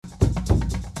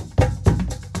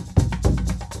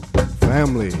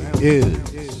Family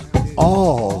is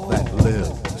all that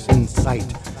lives in sight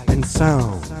and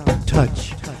sound,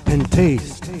 touch and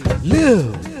taste.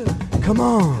 Live! Come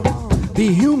on,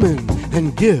 be human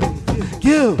and give,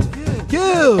 give,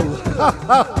 give!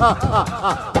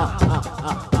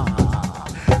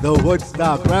 The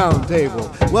Woodstock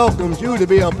Roundtable welcomes you to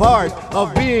be a part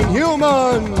of being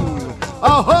human!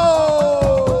 Aho!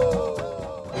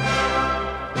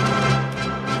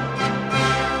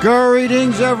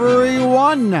 Greetings,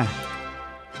 everyone.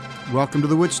 Welcome to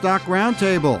the Woodstock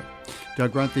Roundtable.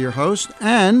 Doug Grunthe, your host,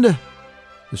 and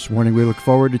this morning we look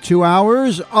forward to 2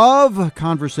 hours of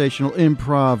conversational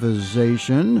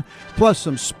improvisation, plus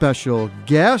some special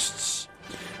guests.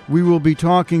 We will be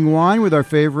talking wine with our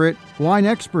favorite wine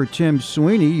expert, Tim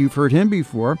Sweeney. You've heard him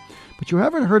before, but you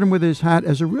haven't heard him with his hat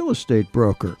as a real estate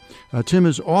broker. Tim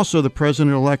is also the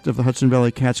president-elect of the Hudson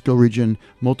Valley Catskill Region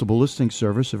Multiple Listing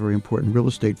Service, a very important real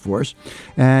estate force.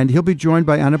 And he'll be joined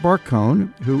by Anna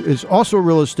Barcone, who is also a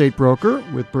real estate broker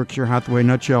with Berkshire Hathaway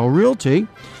Nutshell Realty.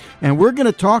 And we're going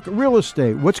to talk real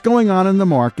estate. What's going on in the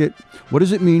market? What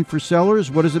does it mean for sellers?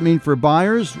 What does it mean for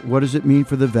buyers? What does it mean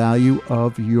for the value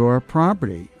of your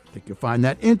property? I think you'll find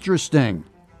that interesting.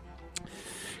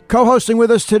 Co-hosting with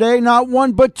us today, not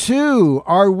one but two,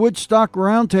 our Woodstock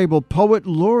Roundtable poet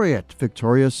laureate,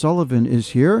 Victoria Sullivan,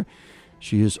 is here.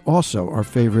 She is also our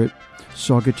favorite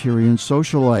Saugatirian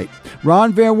socialite.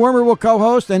 Ron Van Wormer will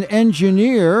co-host and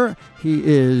engineer. He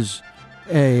is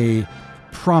a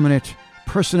prominent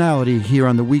personality here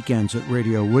on the weekends at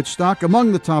Radio Woodstock.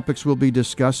 Among the topics we'll be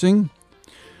discussing,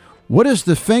 what is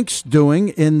the Sphinx doing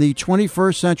in the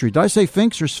 21st century? Did I say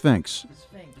Sphinx or Sphinx?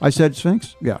 Sphinx. I said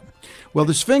Sphinx? Yeah. Well,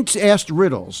 the Sphinx asked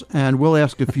riddles, and we'll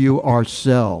ask a few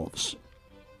ourselves.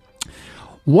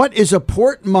 What is a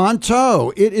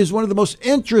portmanteau? It is one of the most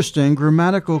interesting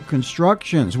grammatical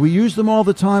constructions. We use them all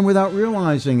the time without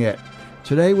realizing it.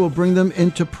 Today, we'll bring them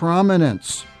into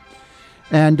prominence.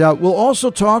 And we'll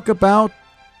also talk about,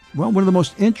 well, one of the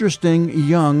most interesting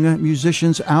young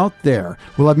musicians out there.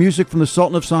 We'll have music from the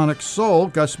Sultan of Sonic Soul,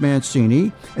 Gus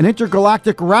Mancini, an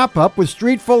intergalactic wrap-up with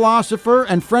street philosopher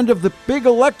and friend of the Big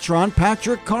Electron,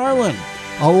 Patrick Carlin.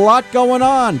 A lot going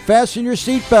on. Fasten your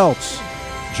seatbelts.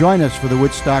 Join us for the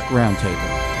Woodstock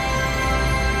Roundtable.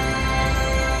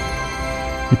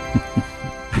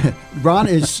 Ron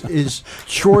is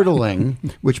chortling,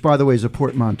 which, by the way, is a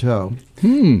portmanteau.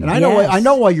 And I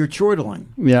know why you're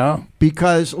chortling. Yeah.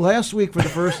 Because last week, for the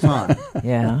first time,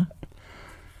 yeah,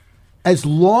 as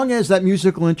long as that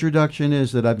musical introduction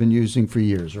is that I've been using for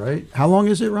years, right? How long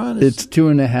is it, Ron? It's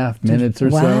 2.5 minutes or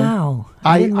so. Wow.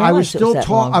 I was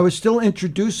still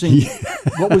introducing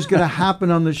what was going to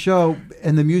happen on the show,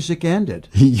 and the music ended.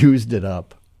 He used it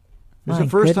up. It was the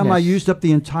first time I used up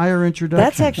the entire introduction.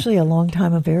 That's actually a long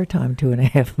time of airtime,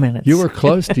 2.5 minutes. You were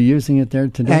close to using it there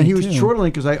today. And he was chortling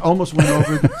because I almost went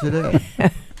over it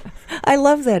today. I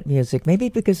love that music, maybe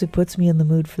because it puts me in the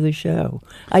mood for the show.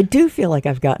 I do feel like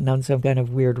I've gotten on some kind of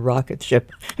weird rocket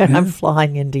ship, and I'm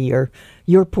flying into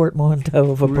your portmanteau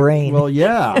of a brain. Well,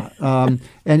 yeah.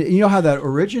 And you know how that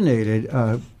originated?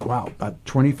 About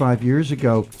 25 years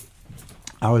ago,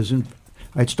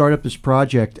 I'd started up this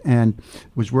project and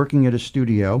was working at a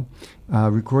studio,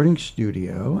 recording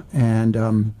studio,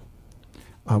 and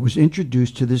I was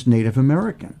introduced to this Native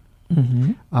American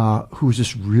who was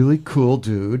this really cool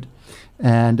dude,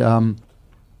 and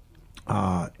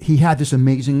he had this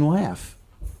amazing laugh.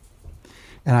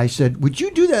 And I said, "Would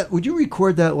you do that? Would you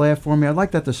record that laugh for me? I'd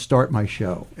like that to start my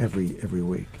show every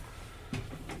week."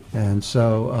 And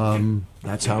so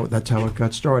that's how it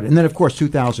got started. And then, of course,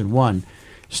 2001.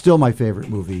 Still my favorite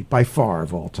movie, by far,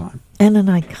 of all time. And an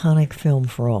iconic film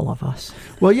for all of us.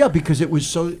 Well, yeah, because it was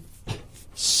so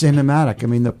cinematic. I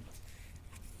mean,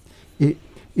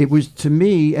 it was, to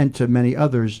me and to many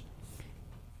others,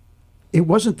 it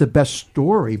wasn't the best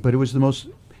story, but it was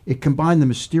it combined the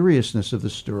mysteriousness of the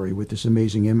story with this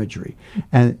amazing imagery.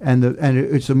 And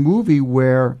it's a movie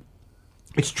where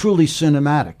it's truly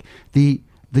cinematic. The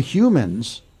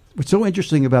humans, what's so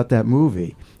interesting about that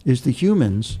movie is the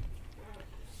humans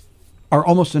are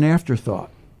almost an afterthought.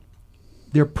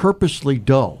 They're purposely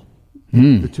dull,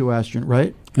 the two astronauts,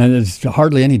 right? And there's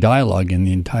hardly any dialogue in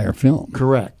the entire film.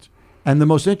 Correct. And the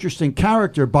most interesting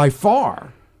character, by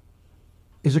far,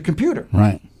 is a computer.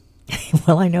 Right.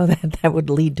 Well, I know that would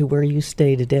lead to where you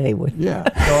stay today with So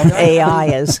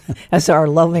AI as our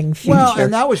loving future. Well,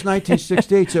 and that was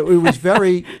 1968, so it was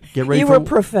very, get ready you for were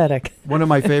prophetic. one of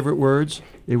my favorite words,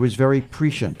 it was very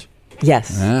prescient.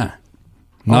 Yes. Ah.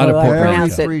 Not a Although I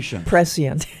pronounce portmanteau. it Prescient.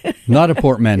 prescient. Not a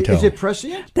portmanteau. Is it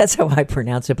prescient? That's how I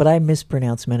pronounce it, but I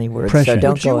mispronounce many words, so Prescient.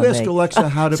 don't Would you go at ask me. Alexa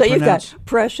how to So pronounce? you've got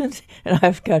prescient, and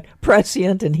I've got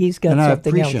prescient, and he's got And I have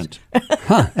something prescient.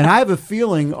 And I have a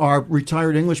feeling our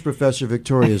retired English professor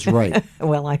Victoria is right. else.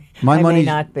 Well, I may money's-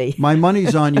 not be. My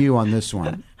money's on you on this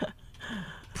one.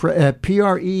 Prescient?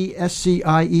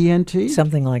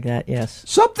 Something like that, yes.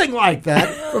 Something like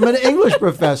that from an English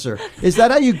professor. Is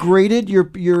that how you graded your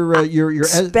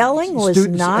Spelling was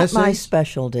students' not my essays?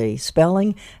 specialty.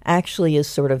 Spelling actually is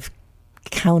sort of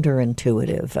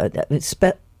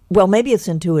counterintuitive. Well, maybe it's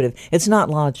intuitive. It's not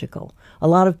logical. A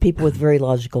lot of people with very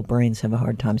logical brains have a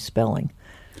hard time spelling.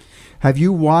 Have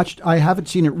you watched? I haven't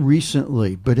seen it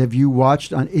recently, but have you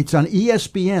watched It's on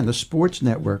ESPN, the sports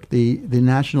network, the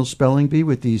National Spelling Bee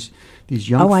with these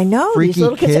young Oh, I know. freaky These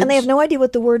little kids, and they have no idea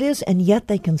what the word is, and yet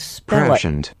they can spell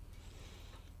Prescient. it.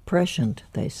 Prescient,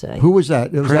 they say. Who was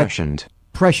that? It was Prescient.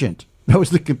 Prescient. That was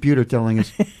the computer telling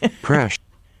us. Prescient.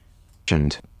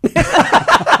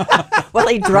 Well,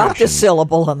 he dropped a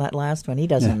syllable on that last one. He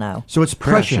doesn't know. So it's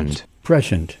prescient. Prescient.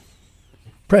 Prescient.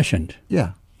 Prescient.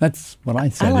 Yeah. That's what I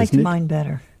said, I liked isn't it? mine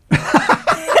better.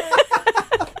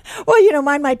 Well,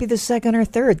 mine might be the second or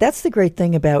third. That's the great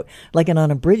thing about like an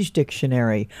unabridged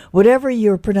dictionary. Whatever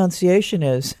your pronunciation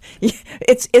is,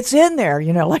 it's in there.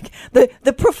 Like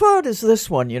the preferred is this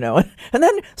one, and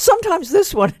then sometimes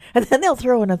this one, and then they'll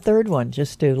throw in a third one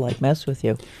just to like mess with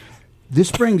you.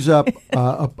 This brings up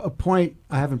a point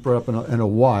I haven't brought up in a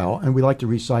while, and we like to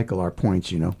recycle our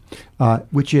points,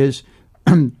 which is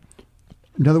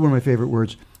another one of my favorite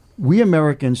words. We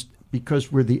Americans,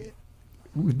 because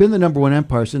we've been the number one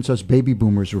empire since us baby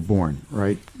boomers were born,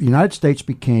 right? The United States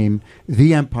became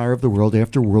the empire of the world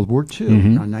after World War II, in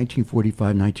 1945,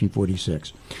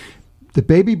 1946. The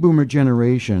baby boomer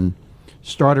generation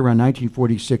started around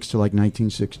 1946 to like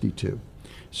 1962.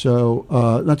 So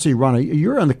let's see, Ron,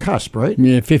 you're on the cusp, right?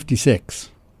 Yeah, 56.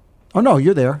 Oh, no,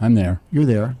 you're there. I'm there. You're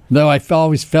there. Though I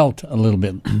always felt a little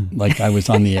bit like I was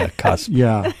on the cusp.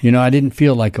 Yeah. I didn't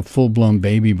feel like a full-blown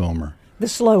baby boomer. The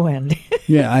slow end.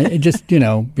 Yeah, I just, But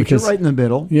you're because... right in the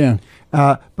middle. Yeah.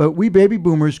 But we baby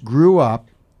boomers grew up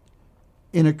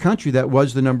in a country that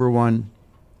was the number one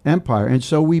empire. And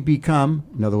so we become,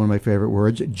 another one of my favorite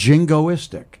words,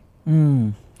 jingoistic.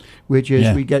 Which is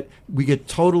Yeah. we get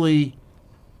totally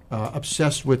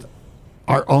obsessed with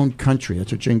our own country.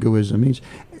 That's what jingoism means.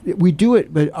 We do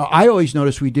it, but I always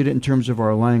notice we did it in terms of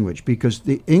our language because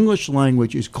the English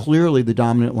language is clearly the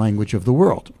dominant language of the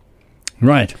world.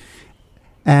 Right.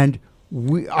 And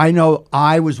I know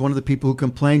I was one of the people who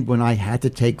complained when I had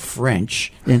to take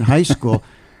French in high school.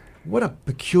 What a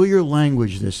peculiar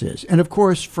language this is. And of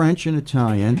course, French and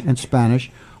Italian and Spanish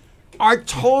are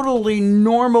totally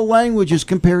normal languages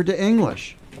compared to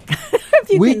English.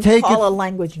 You We can take call it- a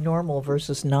language normal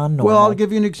versus non-normal. Well, I'll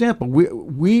give you an example.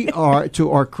 We are,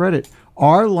 to our credit,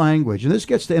 our language, and this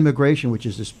gets to immigration, which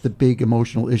is the big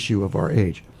emotional issue of our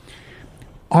age.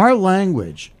 Our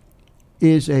language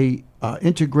is a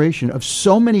integration of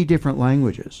so many different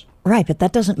languages. Right, but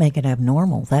that doesn't make it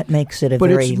abnormal. That makes it a But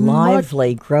very it's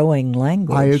lively, growing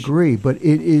language. I agree, but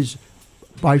it is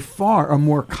by far a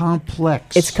more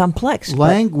complex. It's complex. but-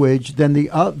 language than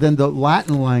the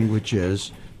Latin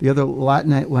languages, the other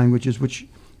Latin languages, which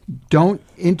don't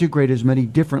integrate as many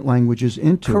different languages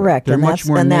into Correct, it. They're and much that's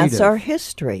more and native. that's our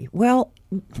history. Well,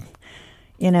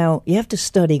 you have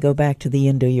to go back to the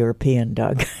Indo-European,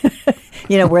 Doug.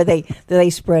 Where they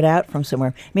spread out from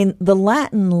somewhere. I mean, the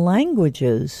Latin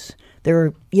languages, there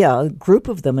are a group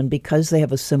of them, and because they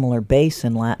have a similar base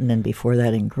in Latin and before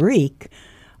that in Greek,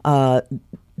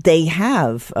 they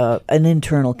have an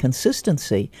internal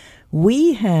consistency.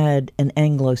 We had an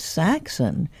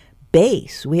Anglo-Saxon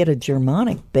base. We had a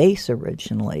Germanic base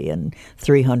originally in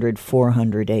 300,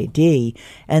 400 AD.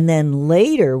 And then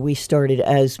later we started,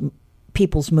 as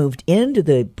peoples moved into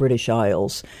the British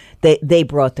Isles, they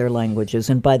brought their languages.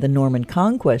 And by the Norman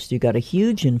Conquest, you got a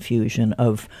huge infusion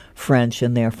of French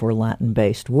and therefore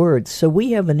Latin-based words. So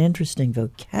we have an interesting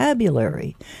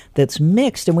vocabulary that's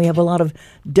mixed, and we have a lot of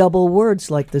double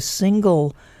words, like the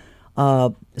single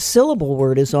syllable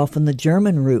word is often the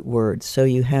German root word. So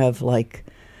you have like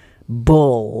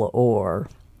bull or,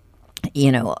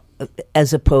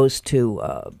 as opposed to,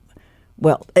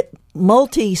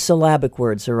 multi-syllabic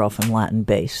words are often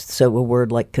Latin-based. So a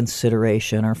word like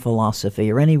consideration or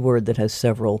philosophy or any word that has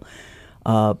several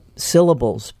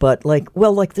syllables. But like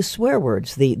the swear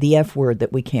words, the F word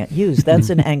that we can't use, that's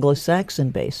an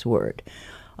Anglo-Saxon-based word.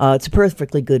 It's a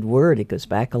perfectly good word. It goes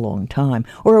back a long time.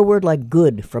 Or a word like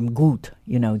good from gut,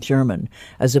 German,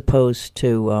 as opposed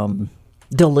to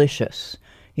delicious.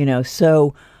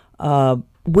 So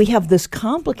we have this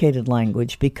complicated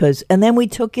language and then we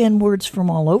took in words from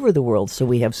all over the world, so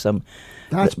we have some.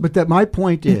 But my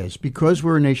point is, because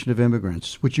we're a nation of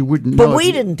immigrants, which you wouldn't But know.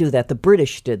 we didn't do that. The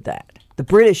British did that. The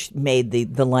British made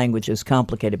the languages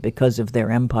complicated because of their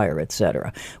empire,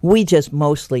 etc. We just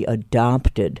mostly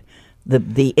adopted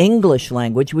the English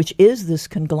language, which is this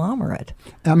conglomerate.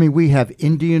 I mean, we have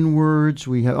Indian words.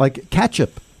 We have like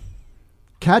ketchup.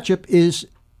 Ketchup is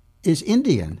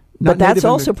Indian. But that's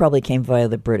also probably came via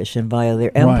the British and via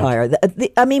their empire.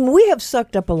 I mean, we have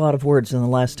sucked up a lot of words in the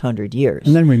last 100 years.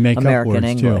 And then we make American up words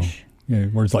English. too. Yeah,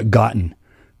 words like gotten.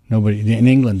 Nobody in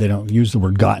England, they don't use the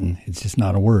word gotten. It's just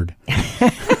not a word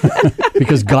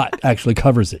because got actually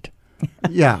covers it.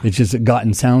 Yeah, it's just that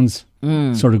gotten sounds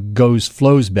sort of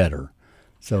flows better.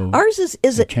 So ours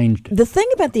is it changed it. The thing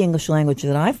about the English language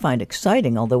that I find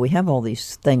exciting, although we have all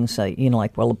these things,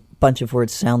 like a bunch of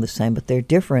words sound the same, but they're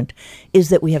different, is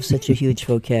that we have such a huge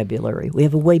vocabulary. We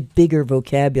have a way bigger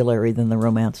vocabulary than the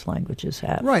Romance languages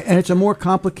have. Right, and it's a more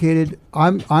complicated.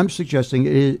 I'm suggesting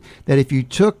that if you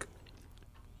took,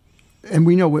 and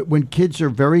we know when kids are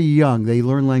very young, they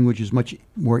learn languages much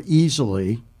more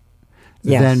easily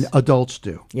than adults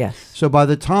do. Yes. So by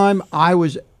the time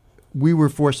we were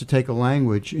forced to take a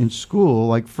language in school,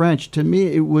 like French. To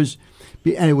me, it was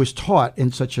taught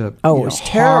in such a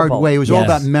hard way. It was all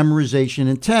about memorization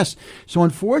and tests. So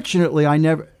unfortunately,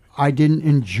 I didn't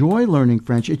enjoy learning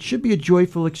French. It should be a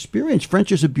joyful experience.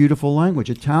 French is a beautiful language.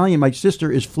 Italian, my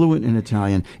sister is fluent in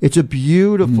Italian. It's a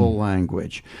beautiful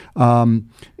language.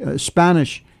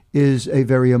 Spanish is a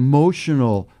very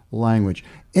emotional language.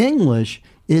 English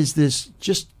is this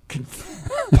just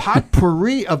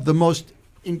potpourri of the most.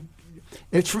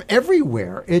 It's from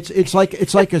everywhere. It's like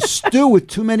a stew with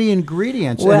too many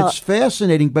ingredients, and it's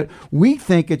fascinating. But we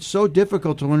think it's so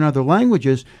difficult to learn other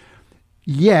languages.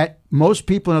 Yet most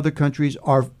people in other countries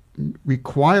are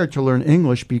required to learn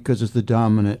English because it's the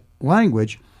dominant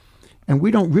language, and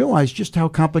we don't realize just how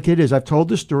complicated it is. I've told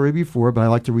this story before, but I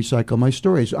like to recycle my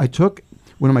stories. I took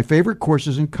one of my favorite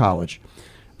courses in college.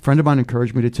 A friend of mine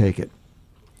encouraged me to take it.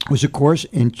 It was a course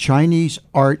in Chinese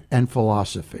art and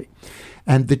philosophy.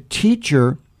 And the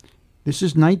teacher, this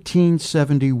is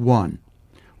 1971,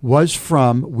 was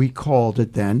from, we called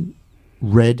it then,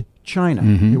 Red China.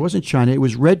 It wasn't China, it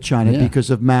was Red China because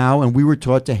of Mao, and we were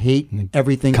taught to hate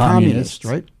everything communist,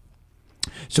 right?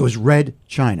 So it was Red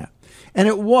China. And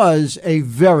it was a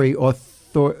very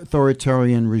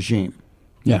authoritarian regime.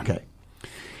 Yeah. Okay.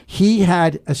 He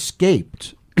had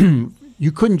escaped.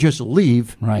 You couldn't just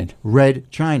leave Red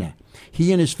China.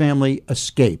 He and his family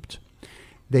escaped.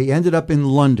 They ended up in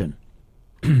London,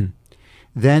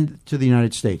 then to the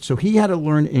United States. So he had to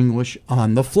learn English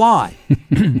on the fly.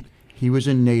 He was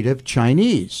a native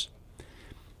Chinese.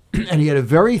 And he had a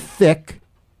very thick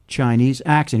Chinese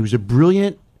accent. He was a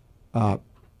brilliant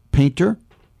painter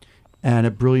and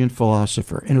a brilliant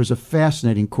philosopher. And it was a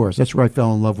fascinating course. That's where I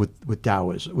fell in love with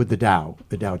Taoism, with the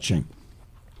Tao Ching.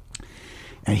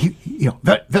 And he,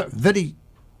 very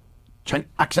Chinese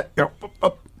accent.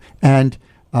 And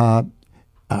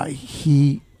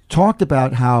he talked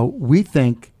about how we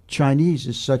think Chinese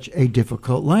is such a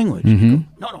difficult language.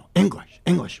 No,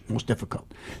 English, most difficult.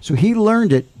 So he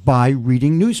learned it by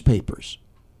reading newspapers.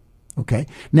 Okay.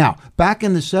 Now, back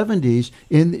in the 70s,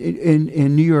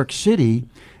 in New York City,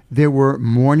 there were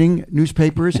morning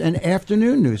newspapers and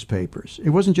afternoon newspapers. It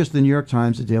wasn't just the New York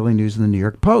Times, the Daily News, and the New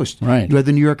York Post. Right. You had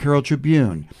the New York Herald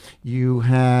Tribune. You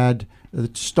had the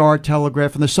Star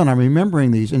Telegraph and the Sun. I'm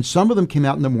remembering these. And some of them came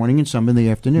out in the morning and some in the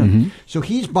afternoon. So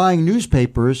he's buying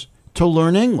newspapers to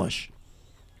learn English.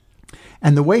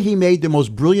 And the way he made the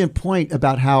most brilliant point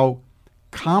about how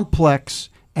complex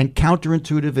and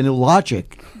counterintuitive and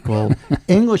illogical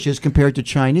English is compared to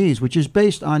Chinese, which is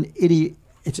based on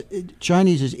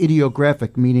Chinese is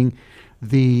ideographic, meaning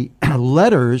the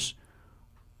letters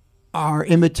are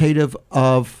imitative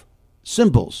of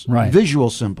symbols, visual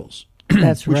symbols.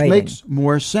 That's which makes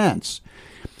more sense.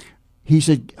 He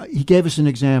said, he gave us an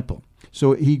example.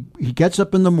 So he gets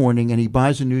up in the morning and he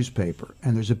buys a newspaper,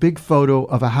 and there's a big photo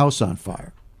of a house on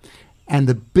fire. And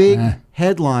the big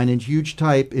headline in huge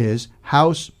type is,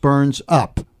 "House Burns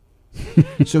Up."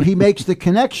 So he makes the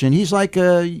connection. He's like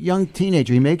a young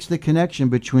teenager. He makes the connection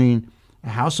between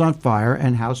a house on fire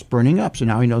and house burning up. So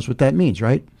now he knows what that means,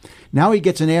 right? Now he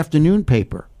gets an afternoon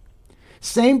paper.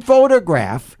 Same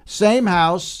photograph, same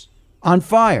house on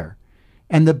fire.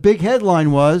 And the big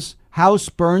headline was, "House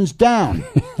Burns Down."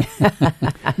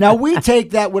 Now we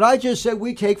take that, what I just said,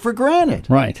 we take for granted.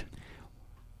 Right.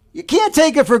 You can't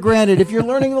take it for granted if you're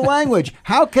learning the language.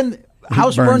 How can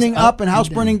house burning up and house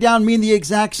burning down mean the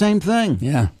exact same thing?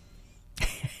 Yeah.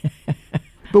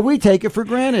 but we take it for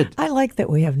granted. I like that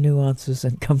we have nuances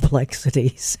and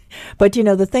complexities. But,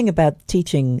 the thing about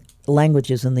teaching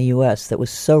languages in the U.S. that was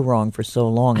so wrong for so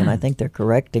long, and I think they're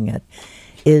correcting it,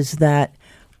 is that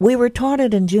we were taught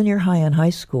it in junior high and high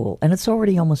school, and it's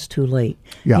already almost too late.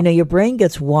 Yeah. Your brain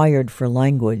gets wired for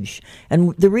language.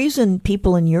 And the reason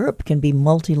people in Europe can be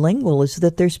multilingual is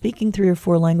that they're speaking 3 or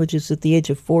 4 languages at the age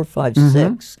of 4, 5,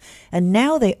 6. And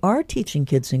now they are teaching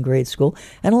kids in grade school,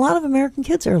 and a lot of American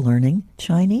kids are learning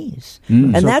Chinese.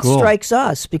 And So that cool. strikes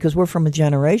us because we're from a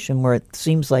generation where it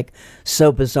seems like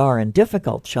so bizarre and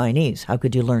difficult. Chinese. How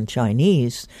could you learn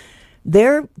Chinese?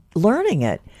 They're learning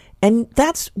it. And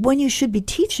that's when you should be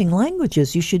teaching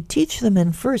languages. You should teach them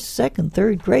in 1st, 2nd,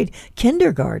 3rd grade,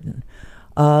 kindergarten.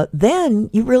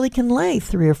 Then you really can lay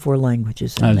 3 or 4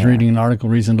 languages in I was there. reading an article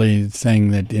recently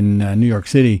saying that in New York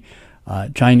City,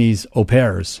 Chinese au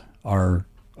pairs are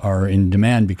in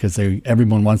demand because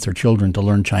everyone wants their children to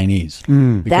learn Chinese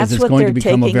because That's it's what going they're to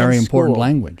become a taking very in important school.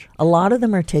 language. A lot of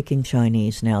them are taking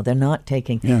Chinese now. They're not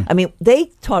taking... Yeah. I mean,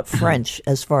 they taught French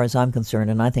as far as I'm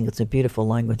concerned, and I think it's a beautiful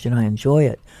language and I enjoy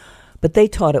it. But they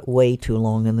taught it way too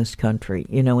long in this country,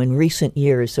 in recent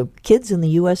years. So kids in the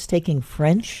U.S. taking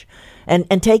French and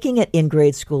taking it in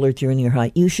grade school or junior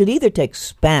high, you should either take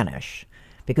Spanish,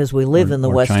 because we live in the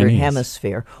or Western Chinese.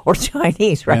 Hemisphere, or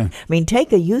Chinese, right? Yeah. I mean,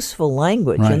 take a useful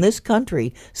language. Right. In this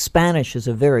country, Spanish is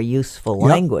a very useful Yep.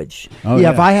 language. Oh,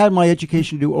 If I had my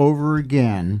education to do over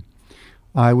again,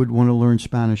 I would want to learn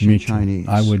Spanish Me and too. Chinese.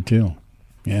 I would too.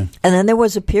 Yeah. And then there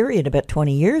was a period about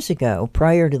 20 years ago,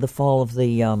 prior to the fall of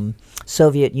the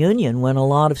Soviet Union, when a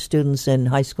lot of students in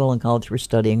high school and college were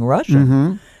studying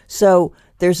Russian. So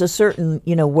there's a certain,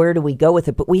 where do we go with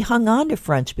it? But we hung on to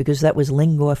French because that was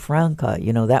lingua franca.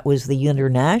 That was the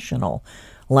international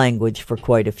language for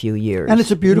quite a few years. And it's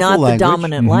a beautiful Not language. the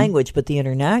dominant language, but the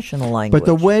international language. But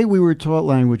the way we were taught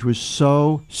language was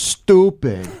so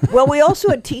stupid. Well, we also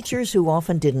had teachers who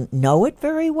often didn't know it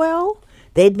very well.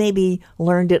 They'd maybe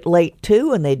learned it late,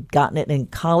 too, and they'd gotten it in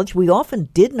college. We often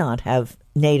did not have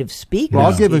native speakers Well,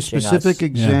 I'll give a teaching specific us.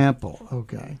 example,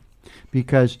 okay?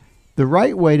 Because the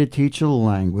right way to teach a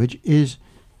language is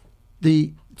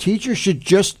the teacher should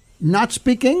just not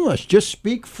speak English, just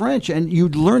speak French, and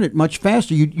you'd learn it much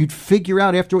faster. You'd figure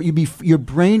out after your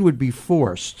brain would be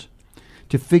forced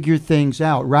to figure things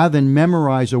out rather than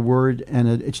memorize a word and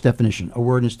its definition. A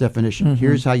word and its definition.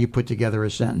 Here's how you put together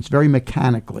a sentence, very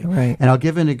mechanically. Right. And I'll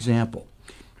give an example.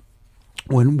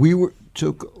 When we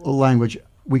took a language,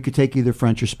 we could take either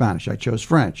French or Spanish. I chose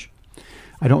French.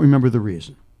 I don't remember the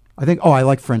reason. I think, I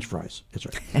like French fries. That's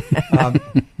right.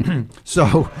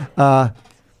 So I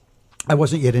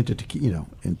wasn't yet into I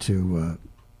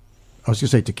was going to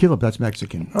say tequila, but that's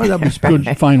Mexican. Oh, that'd be Spanish.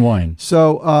 Good fine wine.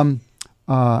 So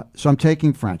I'm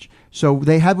taking French. So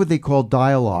they had what they call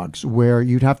dialogues, where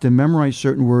you'd have to memorize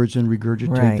certain words and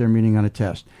regurgitate Right. their meaning on a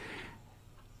test.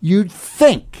 You'd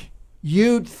think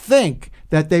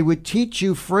that they would teach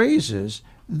you phrases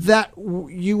that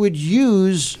you would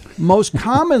use most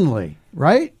commonly,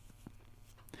 right?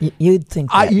 You'd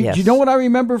think that, yes. Do you know what I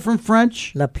remember from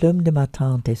French? La plume de ma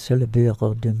tante est sur le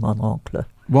bureau de mon oncle.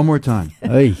 One more time.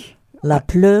 Hey. La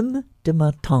plume de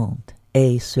ma tante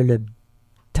est sur le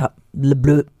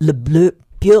bleu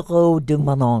bureau de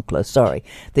mon oncle. Sorry,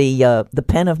 the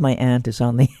pen of my aunt is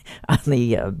on the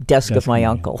desk of my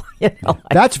uncle.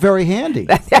 That's very handy.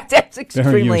 That's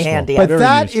extremely useful. handy. But Very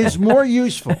that useful. is more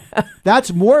useful.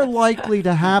 That's more likely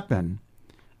to happen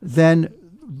than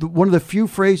one of the few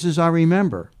phrases I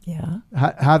remember Yeah.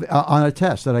 have on a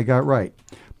test that I got right.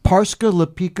 Parce que le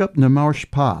pick-up ne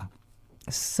marche pas.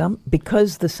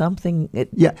 Because the something.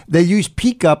 Yeah, they use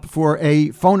pick-up for a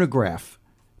phonograph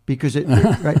because it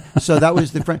right. So that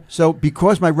was the so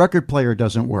because my record player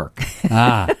doesn't work.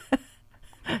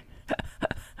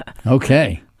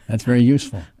 Okay. That's very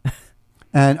useful.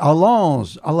 And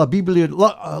allons à la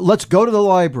bibliothèque. Let's go to the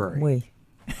library. Oui.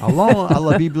 Allons à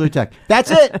la bibliothèque.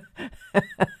 That's it.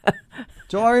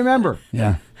 That's all I remember.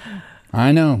 Yeah.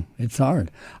 I know. It's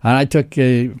hard. And I took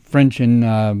French in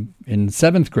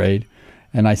 7th grade,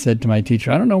 and I said to my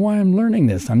teacher, I don't know why I'm learning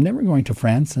this. I'm never going to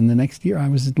France. And the next year I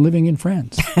was living in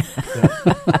France.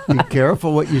 Be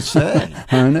careful what you say.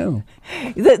 I know.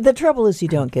 The trouble is you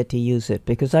don't get to use it,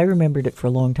 because I remembered it for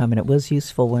a long time, and it was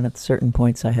useful when at certain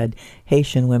points I had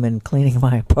Haitian women cleaning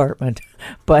my apartment.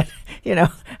 But,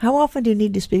 how often do you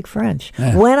need to speak French?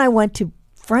 Yeah. When I went to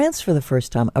France for the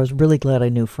first time, I was really glad I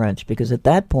knew French, because at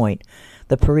that point,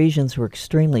 The Parisians were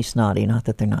extremely snotty, not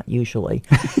that they're not usually.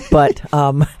 But,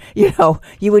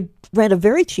 you would rent a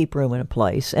very cheap room in a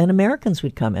place, and Americans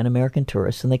would come in, American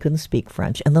tourists, and they couldn't speak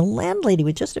French. And the landlady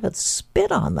would just about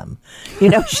spit on them.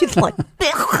 She'd like...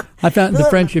 I found the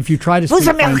French, if you try to speak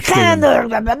French to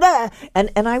them,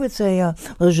 and I would say,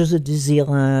 je désire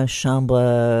une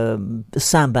chambre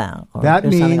Saint-Bain. That something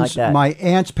means like that. my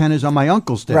aunt's pen is on my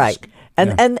uncle's desk. Right.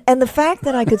 And the fact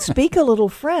that I could speak a little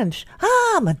French,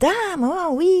 madame,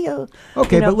 oh, oui.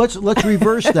 Okay, but let's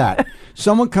reverse that.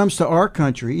 Someone comes to our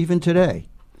country, even today,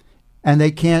 and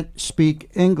they can't speak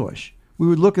English. We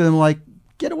would look at them like,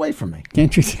 get away from me.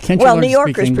 Can't you well, learn New to speak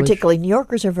Yorkers, English? particularly, New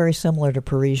Yorkers are very similar to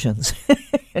Parisians.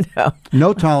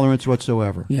 No tolerance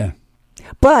whatsoever. Yeah.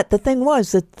 But the thing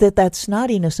was that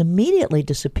snottiness immediately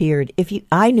disappeared.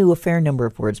 I knew a fair number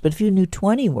of words, but if you knew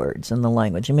 20 words in the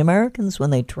language, Americans, when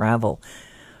they travel,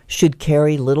 should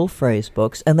carry little phrase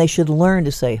books, and they should learn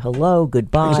to say hello,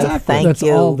 goodbye, thank That's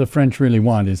you. all the French really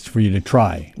want is for you to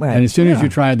try. Right. And as soon as you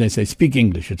try, they say, speak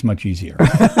English. It's much easier.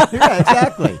 Yeah,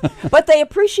 exactly. But they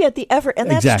appreciate the effort, and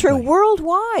that's Exactly. true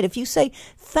worldwide. If you say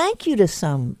thank you to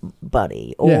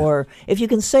somebody, or if you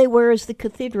can say where is the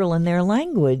cathedral in their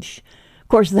language, of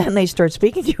course, then they start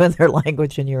speaking to you in their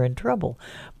language, and you're in trouble.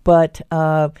 But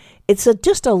it's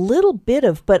just a little bit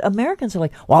of. But Americans are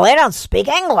like, well, they don't speak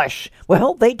English.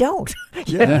 Well, they don't.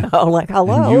 Like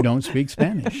hello. And you don't speak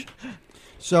Spanish.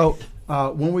 So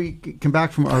when we come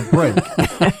back from our break,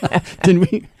 Didn't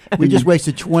we? we just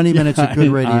wasted 20 minutes of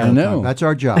good radio I know. time. That's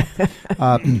our job.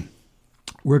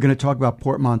 We're going to talk about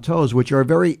portmanteaus, which are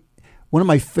one of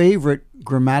my favorite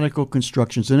grammatical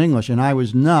constructions in English. And I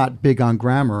was not big on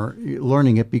grammar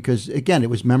learning it because, again, it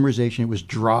was memorization. It was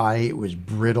dry. It was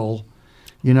brittle.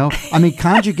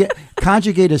 Conjugate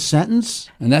a sentence.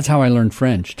 And that's how I learned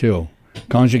French, too.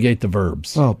 Conjugate the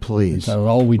verbs. Oh, please. That's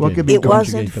all we What did. could be It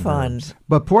Conjugate wasn't the fun. verbs.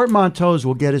 But portmanteaus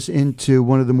will get us into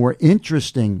one of the more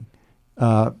interesting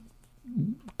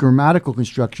grammatical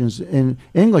constructions in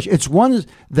English. It's one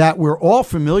that we're all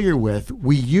familiar with.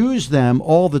 We use them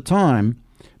all the time,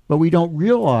 but we don't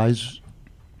realize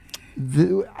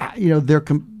their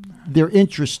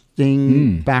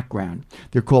interesting background.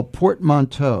 They're called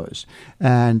portmanteaus,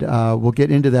 and we'll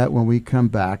get into that when we come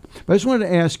back. But I just wanted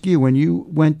to ask you, when you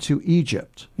went to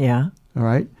Egypt, Yeah. all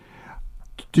right,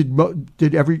 did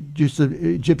the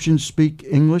Egyptians speak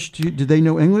English to you? Did they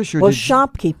know English? Well,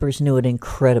 shopkeepers knew it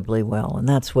incredibly well, and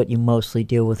that's what you mostly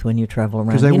deal with when you travel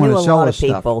around. 'Cause they you wanna knew a sell lot us of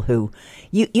people who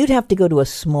you'd have to go to a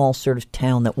small sort of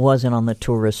town that wasn't on the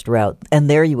tourist route, and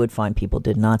there you would find people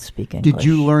did not speak English. Did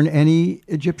you learn any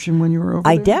Egyptian when you were over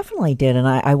I there? definitely did, and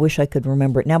I wish I could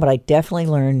remember it now, but I definitely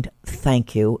learned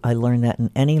thank you. I learned that in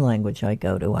any language I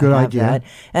go to. Good I have idea. that.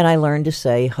 And I learned to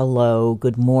say hello,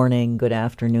 good morning, good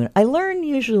afternoon. I learned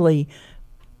usually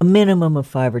a minimum of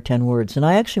 5 or 10 words, and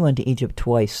I actually went to Egypt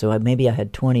twice, so maybe I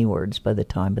had 20 words by the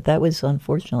time, but that was,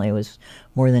 unfortunately, it was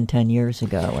more than 10 years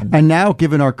ago. And now,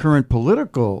 given our current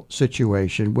political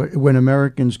situation, when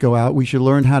Americans go out, we should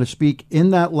learn how to speak in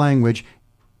that language.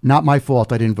 Not my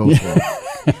fault, I didn't vote for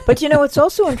it. But what's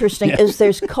also interesting is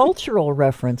there's cultural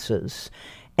references.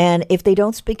 And if they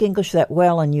don't speak English that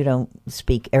well and you don't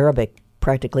speak Arabic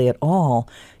practically at all,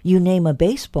 you name a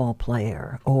baseball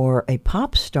player or a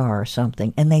pop star or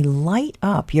something, and they light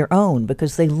up your own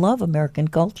because they love American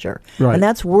culture. Right. And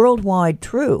that's worldwide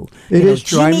true. It is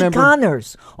true. I Jimmy remember-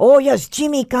 Connors. Oh, yes,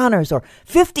 Jimmy Connors. Or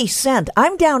 50 Cent.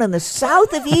 I'm down in the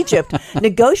south of Egypt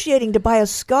negotiating to buy a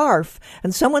scarf,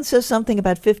 and someone says something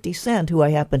about 50 Cent, who I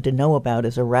happen to know about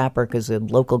as a rapper because a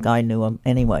local guy knew him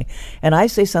anyway. And I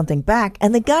say something back,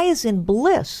 and the guy is in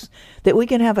bliss that we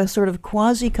can have a sort of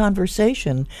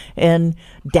quasi-conversation and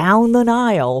down the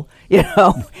Nile,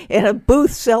 in a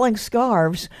booth selling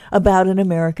scarves about an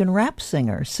American rap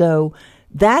singer. So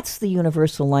that's the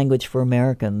universal language for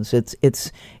Americans.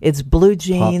 It's blue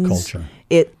jeans. culture.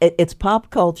 It's pop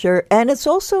culture, and it's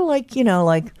also like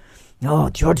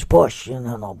George Bush,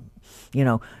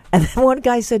 And then one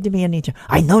guy said to me in Egypt,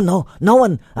 no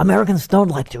one, Americans don't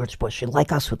like George Bush. They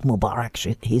like us with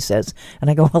Mubarak, he says. And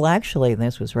I go, well, actually, and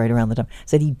this was right around the time, I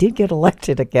said he did get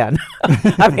elected again.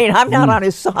 I mean, I'm not on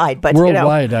his side, but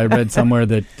Worldwide, I read somewhere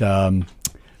that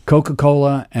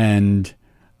Coca-Cola and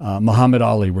Muhammad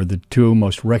Ali were the two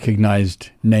most recognized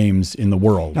names in the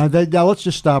world. Now let's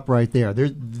just stop right there.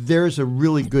 There's a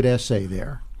really good essay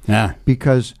there. Yeah.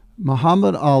 Because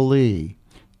Muhammad Ali,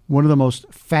 one of the most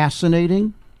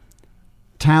fascinating,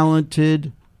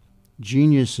 talented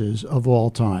geniuses of all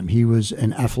time. He was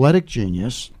an athletic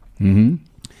genius. Mm-hmm.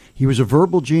 He was a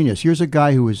verbal genius. Here's a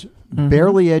guy who was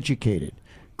barely educated,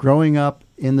 growing up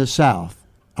in the South,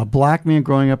 a black man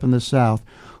growing up in the South,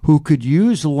 who could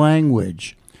use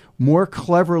language more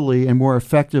cleverly and more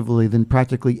effectively than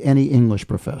practically any English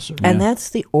professor. And that's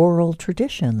the oral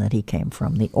tradition that he came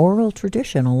from. The oral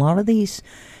tradition. A lot of these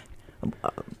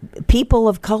people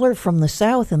of color from the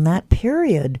South in that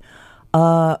period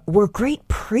were great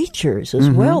preachers as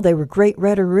well. They were great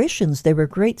rhetoricians. They were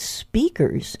great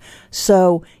speakers.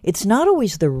 So it's not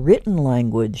always the written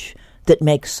language that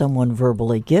makes someone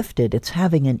verbally gifted. It's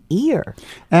having an ear.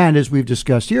 And as we've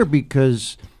discussed here,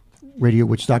 because Radio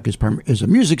Woodstock is a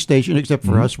music station, except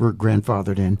for us, we're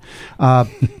grandfathered in,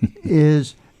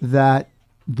 is that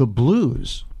the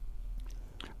blues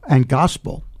and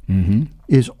gospel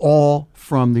is all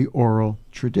from the oral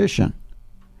tradition.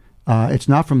 It's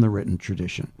not from the written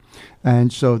tradition.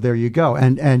 And so there you go.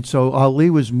 And so Ali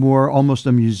was more almost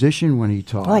a musician when he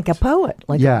taught. Like a poet.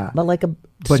 But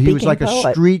he was like poet.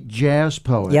 A street jazz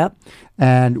poet. Yep.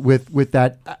 And with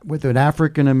an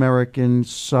African American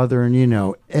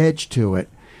Southern, edge to it.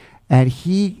 And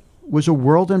he was a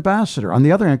world ambassador. On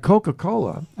the other hand,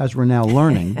 Coca-Cola, as we're now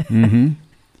learning,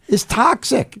 is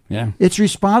toxic. Yeah. It's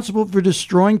responsible for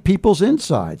destroying people's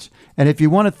insides. And if you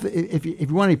want if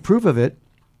you want any proof of it,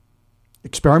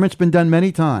 experiment's been done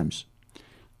many times.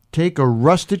 Take a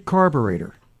rusted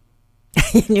carburetor.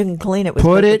 You can clean it with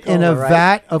Put Coca-Cola, it in a right?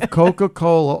 vat of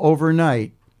Coca-Cola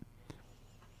overnight,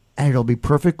 and it'll be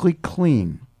perfectly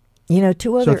clean.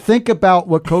 Two other So think about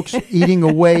what Coke's eating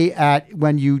away at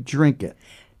when you drink it.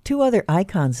 Two other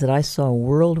icons that I saw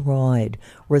worldwide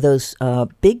were those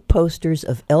big posters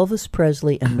of Elvis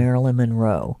Presley and Marilyn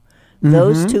Monroe.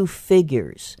 Those two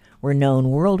figures were known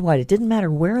worldwide. It didn't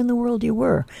matter where in the world you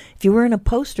were. If you were in a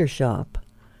poster shop,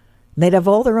 they'd have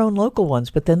all their own local ones,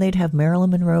 but then they'd have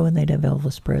Marilyn Monroe and they'd have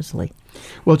Elvis Presley.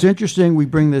 Well, it's interesting we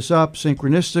bring this up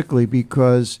synchronistically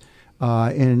because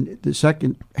in the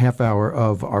second half hour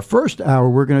of our first hour,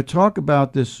 we're going to talk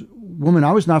about this woman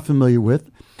I was not familiar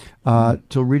with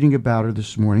till reading about her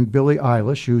this morning, Billie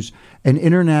Eilish, who's an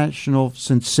international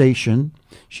sensation.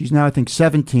 She's now, I think,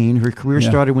 17. Her career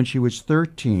started when she was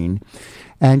 13.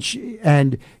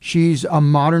 And she's a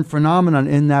modern phenomenon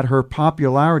in that her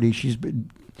popularity,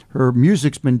 her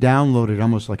music's been downloaded,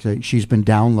 almost like she's been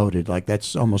downloaded, like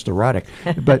that's almost erotic.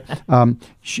 But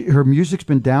her music's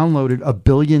been downloaded 1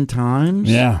 billion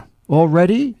times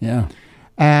already. Yeah.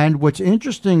 And what's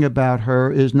interesting about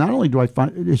her is not only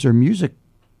is her music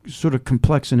sort of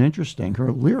complex and interesting,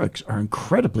 her lyrics are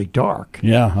incredibly dark.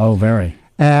 Yeah, oh, very.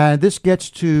 And this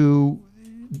gets to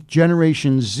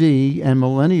Generation Z and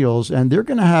millennials, and they're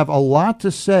going to have a lot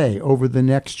to say over the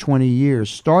next 20 years,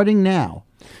 starting now,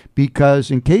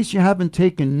 because in case you haven't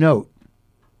taken note,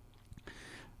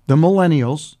 the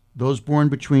millennials, those born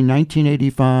between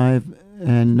 1985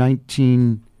 and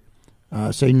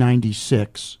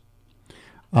 96,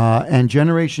 and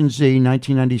Generation Z,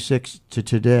 1996 to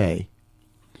today,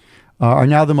 are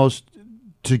now the most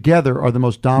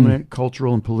dominant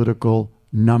cultural and political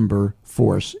number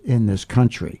force in this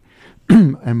country.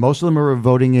 And most of them are of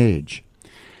voting age.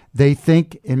 They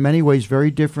think in many ways very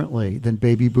differently than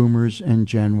baby boomers and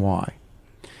Gen Y.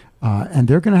 And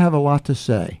they're going to have a lot to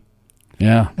say.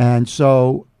 Yeah. And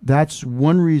so that's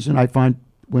one reason I find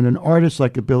when an artist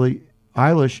like a Billie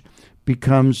Eilish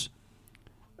becomes,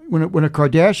 when a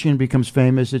Kardashian becomes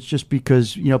famous, it's just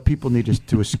because, people need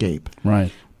to escape.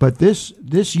 Right. But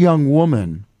this young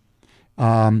woman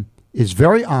is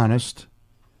very honest,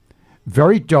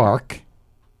 very dark,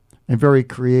 and very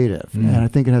creative. And I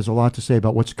think it has a lot to say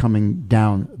about what's coming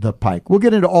down the pike. We'll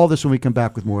get into all this when we come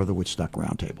back with more of the Woodstock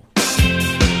Roundtable.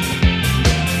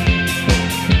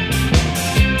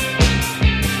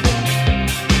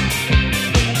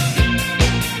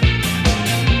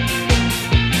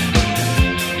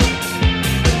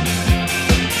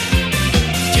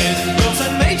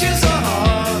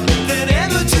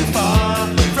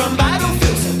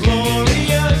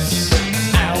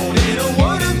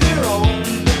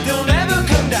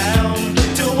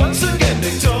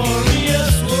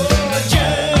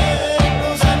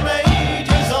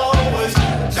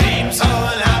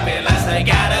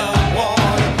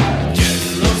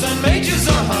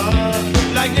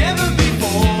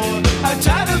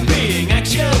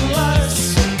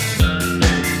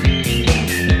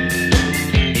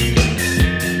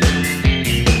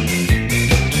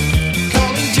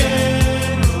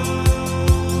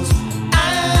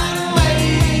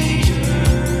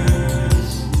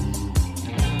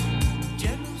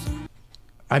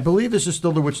 I believe this is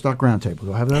still the Woodstock Roundtable.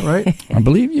 Do I have that right? I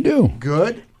believe you do.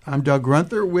 Good. I'm Doug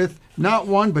Grunther with not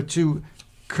one but two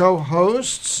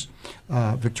co-hosts.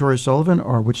 Victoria Sullivan,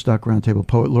 our Woodstock Roundtable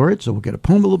Poet Laureate. So we'll get a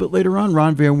poem a little bit later on.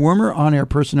 Ron Van Wormer, on-air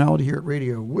personality here at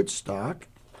Radio Woodstock.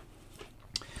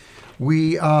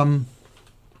 We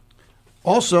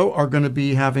also are going to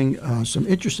be having some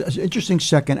interesting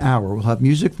second hour. We'll have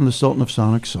music from the Sultan of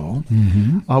Sonic Soul.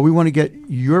 We want to get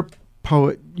your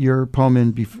poem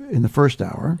in the first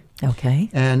hour. Okay.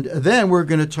 And then we're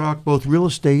going to talk both real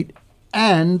estate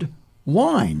and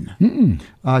wine.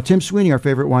 Tim Sweeney, our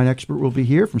favorite wine expert, will be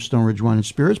here from Stone Ridge Wine and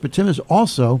Spirits. But Tim is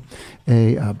also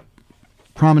a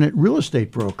prominent real estate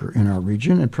broker in our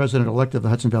region and president-elect of the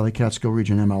Hudson Valley Catskill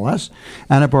Region MLS.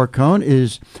 Anna Barcone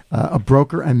is a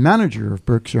broker and manager of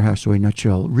Berkshire Hathaway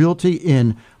Nutshell Realty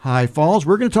in High Falls.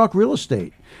 We're going to talk real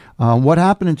estate. What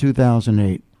happened in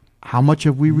 2008? How much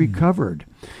have we recovered?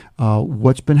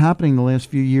 What's been happening the last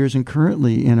few years and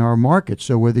currently in our market?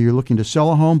 So whether you're looking to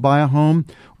sell a home, buy a home,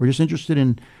 or just interested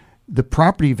in the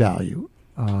property value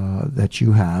that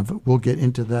you have, we'll get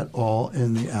into that all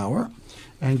in the hour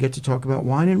and get to talk about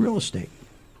wine and real estate.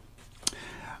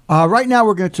 Right now,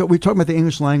 we're talking about the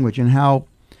English language and how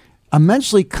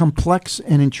immensely complex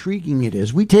and intriguing it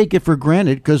is. We take it for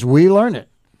granted because we learn it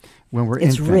when we're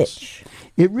infants. It's rich.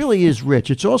 It really is rich.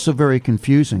 It's also very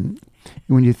confusing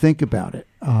when you think about it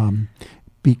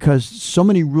because so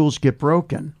many rules get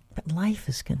broken. But life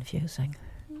is confusing.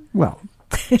 Well,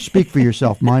 speak for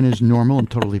yourself. Mine is normal and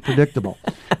totally predictable.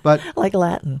 But like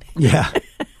Latin. Yeah.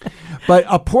 But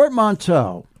a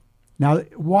portmanteau. Now,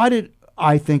 why did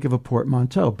I think of a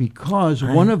portmanteau? Because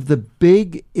one of the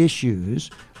big issues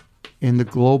in the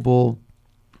global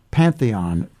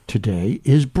pantheon today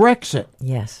is Brexit.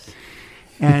 Yes.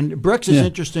 And Brexit is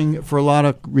interesting for a lot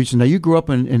of reasons. Now, you grew up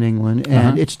in England,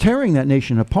 and it's tearing that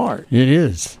nation apart. It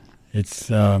is. It's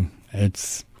going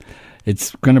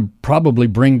to probably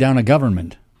bring down a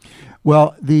government.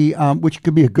 Well, which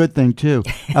could be a good thing, too.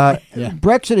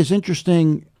 Brexit is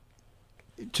interesting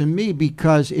to me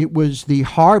because it was the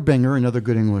harbinger, another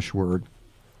good English word.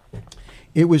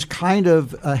 It was kind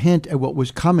of a hint at what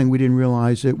was coming. We didn't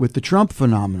realize it with the Trump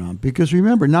phenomenon. Because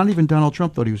remember, not even Donald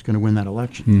Trump thought he was going to win that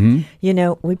election. Mm-hmm. You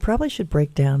know, we probably should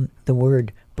break down the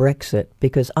word Brexit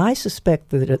because I suspect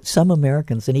that some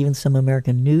Americans and even some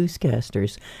American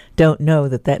newscasters don't know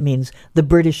that means the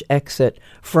British exit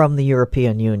from the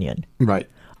European Union. Right.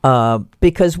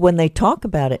 Because when they talk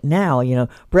about it now, you know,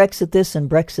 Brexit this and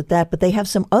Brexit that, but they have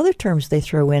some other terms they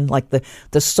throw in, like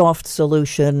the soft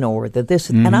solution or the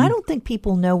this. And I don't think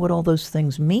people know what all those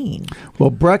things mean. Well,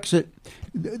 Brexit,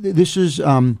 this is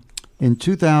in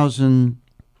 2000,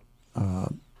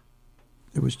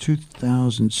 it was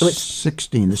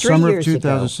 2016, the summer of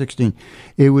 2016. Ago.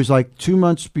 It was like 2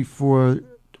 months before,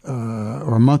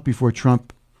 or a month before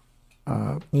Trump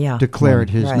declared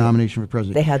his nomination for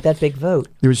president. They had that big vote.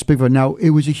 There was a big vote. Now,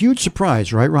 it was a huge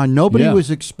surprise, right, Ron? Nobody was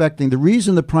expecting. The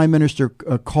reason the prime minister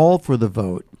called for the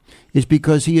vote is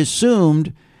because he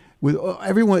assumed, with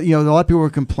everyone, you know, a lot of people were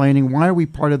complaining, why are we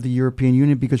part of the European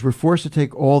Union? Because we're forced to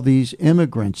take all these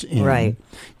immigrants in. Right.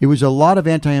 It was a lot of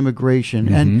anti-immigration,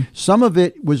 and some of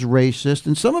it was racist,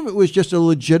 and some of it was just a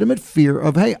legitimate fear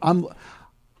of, hey,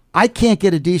 I can't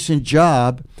get a decent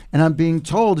job, and I'm being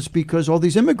told it's because all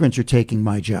these immigrants are taking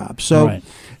my job. So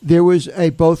there was a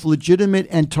both legitimate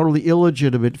and totally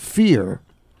illegitimate fear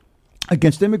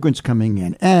against immigrants coming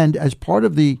in. And as part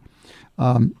of the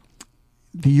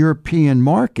European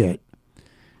market,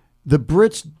 the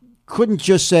Brits couldn't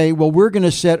just say, well, we're going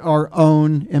to set our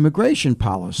own immigration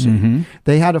policy.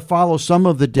 They had to follow some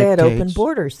of the dictates. They had open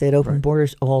borders. They had open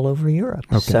borders all over Europe.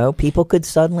 Okay. So people could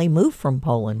suddenly move from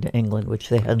Poland to England, which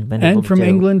they hadn't been able to do. And from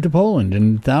England to Poland.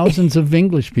 And thousands of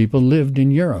English people lived in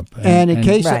Europe. And in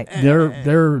case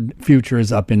their future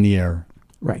is up in the air.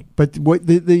 Right. But what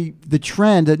the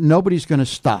trend that nobody's going to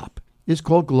stop is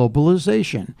called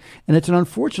globalization. And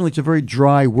unfortunately, it's a very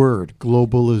dry word,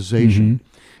 globalization.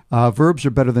 Verbs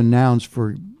are better than nouns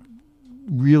for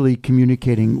really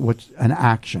communicating what's an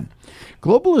action.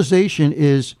 Globalization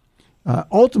is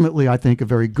ultimately, I think, a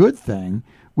very good thing,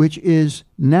 which is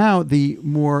now the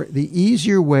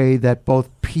easier way that both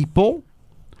people,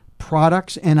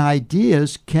 products, and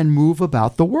ideas can move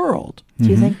about the world. Do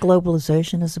you think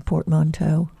globalization is a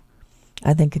portmanteau?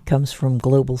 I think it comes from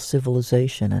global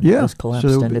civilization and it was collapsed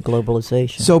into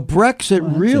globalization. So Brexit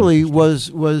really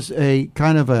was a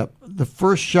kind of the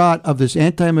first shot of this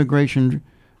anti-immigration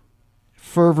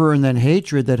fervor and then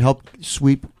hatred that helped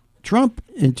sweep Trump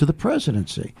into the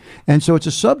presidency. And so it's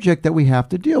a subject that we have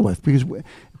to deal with because,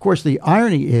 of course, the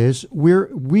irony is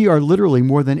we are literally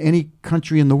more than any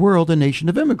country in the world a nation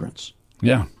of immigrants.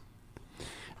 Yeah.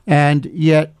 And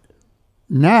yet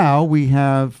now we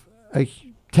have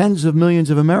tens of millions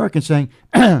of Americans saying,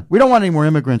 we don't want any more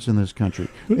immigrants in this country.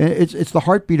 It's the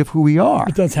heartbeat of who we are.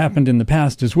 But that's happened in the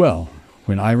past as well.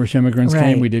 When Irish immigrants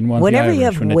came, we didn't want the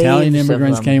Irish. When Italian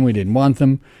immigrants came, we didn't want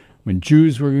them. When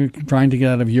Jews were trying to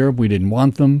get out of Europe, we didn't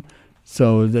want them.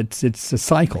 So it's a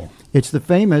cycle. It's the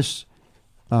famous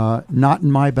not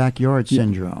in my backyard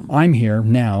syndrome. I'm here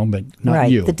now, but not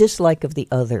right, you. the dislike of the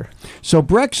other. So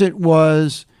Brexit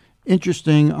was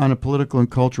interesting on a political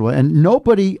and cultural, and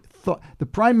nobody thought, the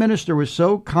prime minister was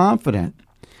so confident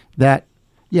that,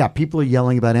 yeah, people are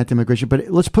yelling about anti-immigration, but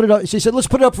let's put it up. He said, let's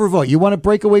put it up for a vote. You want to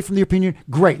break away from the opinion?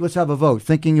 Great, let's have a vote,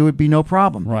 thinking it would be no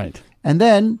problem. Right. And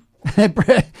then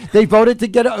they voted to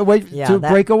get away,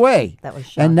 break away. That was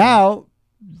shocking. And now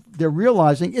they're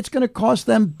realizing it's going to cost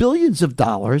them billions of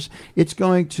dollars. It's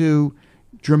going to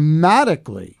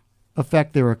dramatically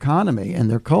affect their economy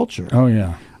and their culture. Oh,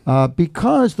 yeah.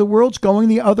 Because the world's going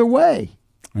the other way.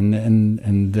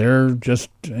 And they're just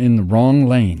in the wrong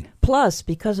lane. Plus,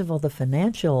 because of all the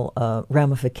financial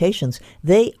ramifications,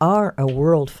 they are a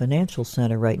world financial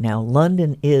center right now.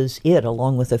 London is it,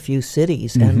 along with a few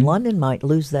cities, and London might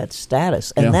lose that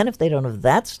status. And then if they don't have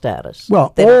that status,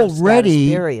 well, they don't have already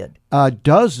status, period.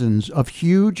 Dozens of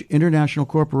huge international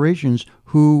corporations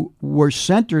who were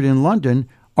centered in London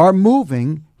are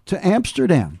moving to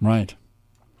Amsterdam. Right.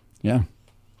 Yeah.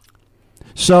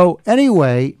 So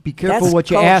anyway, be careful That's what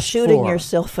you called ask shooting for.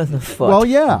 yourself in the foot. Well,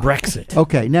 yeah. Brexit.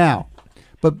 Okay, now,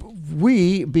 but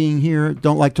we, being here,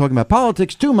 don't like talking about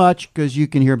politics too much because you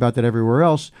can hear about that everywhere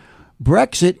else.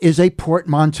 Brexit is a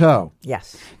portmanteau.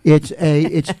 Yes.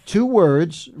 It's two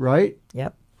words, right?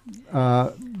 Yep.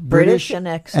 British and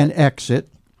exit. and exit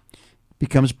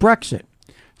becomes Brexit.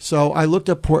 So I looked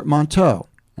up portmanteau,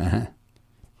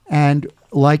 and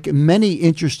like many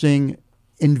interesting,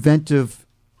 inventive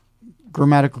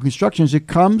grammatical constructions, it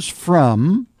comes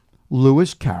from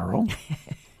Lewis Carroll,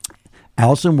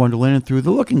 Alice in Wonderland, and Through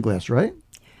the Looking Glass, right?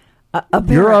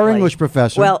 You're our English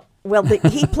professor. Well,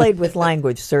 he played with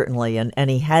language, certainly, and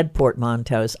he had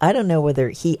portmanteaus. I don't know whether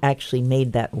he actually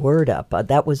made that word up.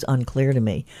 That was unclear to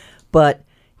me. But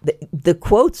the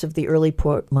quotes of the early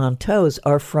portmanteaus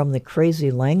are from the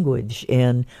crazy language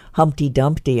in Humpty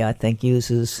Dumpty, I think,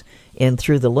 uses in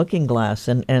Through the Looking Glass.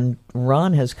 And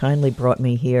Ron has kindly brought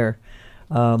me here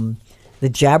the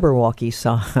Jabberwocky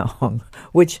song,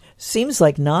 which seems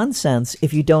like nonsense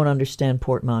if you don't understand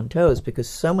portmanteaus, because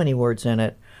so many words in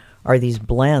it are these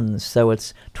blends. So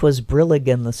it's "'Twas brillig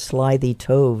and the slithy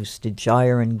toves did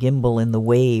gyre and gimble in the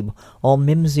wabe. All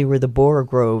mimsy were the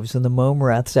borogroves and the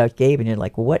momraths outgabe." And you're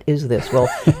like, what is this? Well,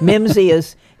 mimsy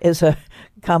is a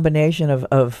combination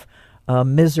of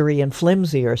misery and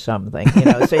flimsy or something,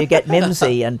 so you get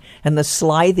mimsy, and the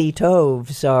slithy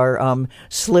toves are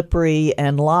slippery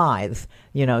and lithe,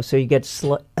 so you get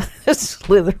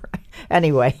slither.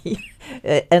 Anyway,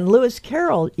 and Lewis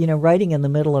Carroll, writing in the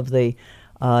middle of the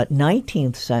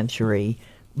 19th century,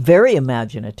 very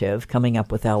imaginative, coming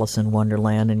up with Alice in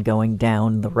Wonderland and going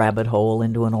down the rabbit hole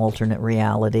into an alternate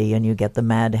reality, and you get the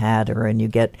Mad Hatter, and you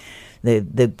get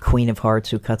the Queen of Hearts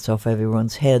who cuts off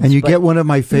everyone's heads. And you get one of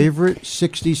my favorite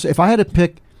 60s. If I had to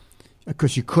pick, of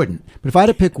course you couldn't, but if I had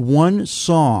to pick one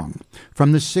song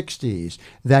from the 60s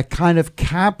that kind of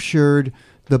captured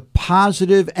the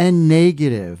positive and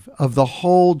negative of the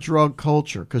whole drug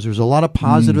culture, because there's a lot of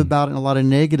positive about it and a lot of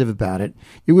negative about it,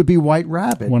 it would be White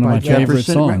Rabbit. One of my favorite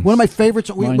songs. One of my favorite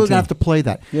songs. We're going to have to play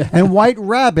that. Yeah. And White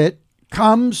Rabbit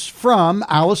comes from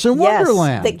Alice in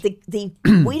Wonderland.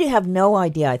 We have no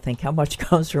idea, I think, how much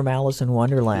comes from Alice in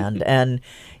Wonderland. And,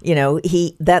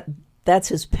 that's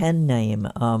his pen name,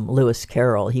 Lewis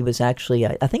Carroll. He was actually,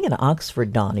 I think, an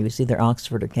Oxford Don. He was either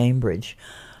Oxford or Cambridge.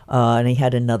 And he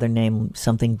had another name,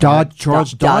 something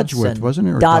Charles Dodgworth, wasn't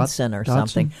it? Or Dodson or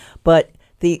something. But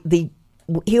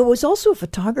he was also a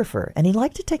photographer, and he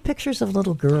liked to take pictures of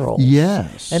little girls.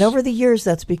 Yes. And over the years,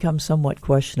 that's become somewhat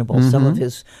questionable. Some of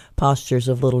his postures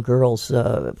of little girls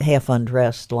half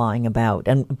undressed lying about.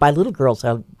 And by little girls,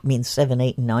 I mean 7,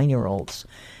 8, and 9-year-olds.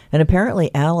 And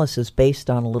apparently Alice is based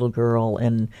on a little girl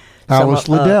in... Alice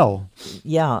Liddell.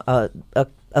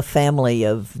 A family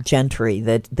of gentry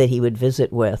that he would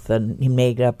visit with, and he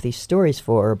made up these stories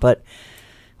for her. But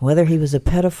whether he was a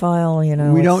pedophile,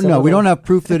 we don't know. We don't have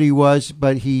proof that he was,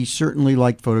 but he certainly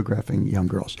liked photographing young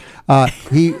girls.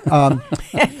 It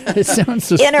sounds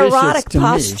suspicious in erotic to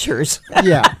postures. Me.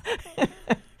 Yeah,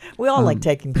 we all like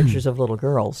taking pictures of little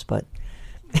girls, but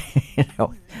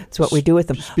it's what we do with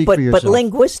them. Speak for yourself. But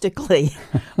linguistically,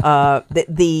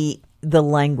 the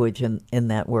language in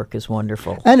that work is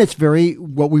wonderful. And it's very,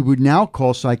 what we would now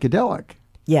call psychedelic.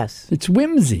 Yes. It's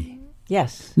whimsy.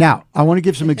 Yes. Now, I want to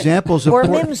give some examples of Or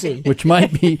mimsy. Which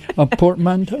might be a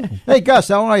portmanteau. Hey, Gus,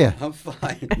 how are you? I'm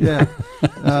fine. Yeah.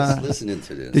 Just listening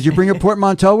to this. Did you bring a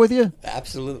portmanteau with you?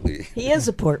 Absolutely. He is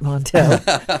a portmanteau.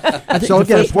 So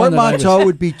again, a first one that I portmanteau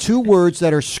would be two words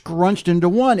that are scrunched into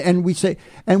one, and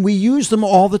we use them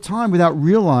all the time without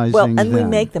realizing. Well, and we them.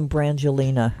 make them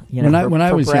Brangelina. You know, When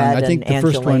I for was young, Brad I think and the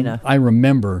first one Angelina. I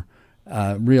remember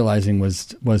realizing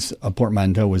was a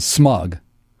portmanteau was smog.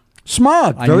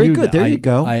 Smog. I Very knew good. that. There you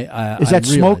go. Is that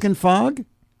smoke realized. and fog?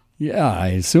 Yeah, I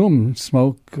assume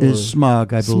smoke Is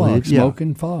smog, I believe. Yeah. smoke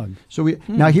and fog. So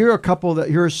now here are a couple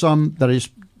here are some that I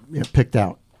just picked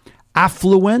out.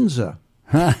 Affluenza,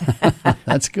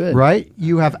 That's good. right?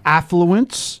 You have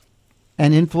affluence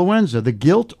and influenza, the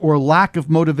guilt or lack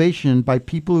of motivation by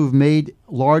people who've made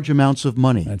large amounts of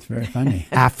money. That's very funny.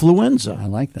 I Affluenza.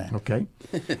 like that. Okay.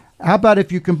 How about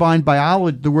if you combine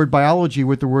the word biology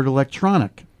with the word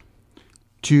electronic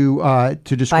to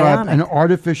describe Bionic. an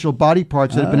artificial body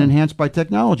parts that have been enhanced by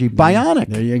technology? Bionic.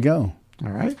 There you go.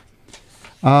 All right.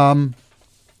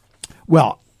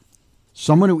 Well,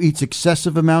 someone who eats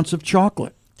excessive amounts of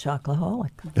chocolate.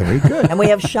 Chocoholic. Very good. And we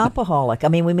have shopaholic. I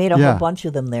mean, we made a Yeah. whole bunch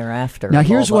of them thereafter. Now,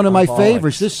 here's one of my Alcoholics.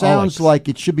 favorites. This sounds like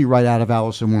it should be right out of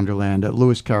Alice in Wonderland,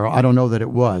 Lewis Carroll. I don't know that it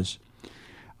was.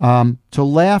 To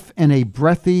laugh in a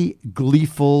breathy,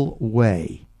 gleeful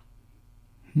way.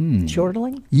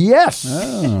 Chortling? Yes.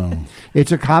 Oh.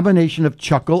 It's a combination of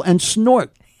chuckle and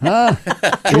snort.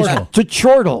 Chortle. To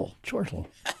chortle. Chortle.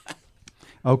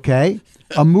 Okay.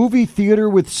 A movie theater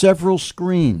with several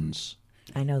screens.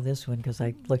 I know this one because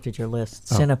I looked at your list.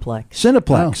 Cineplex.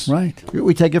 Cineplex. Oh, right.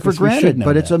 We take it for Guess we should granted, know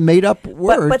but it's that. a made-up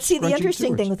word. But see, the scrunching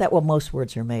interesting two thing words. with that, well, most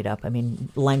words are made up. I mean,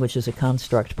 language is a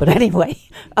construct. But anyway,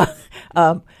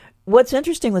 what's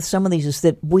interesting with some of these is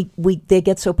that they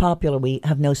get so popular, we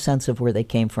have no sense of where they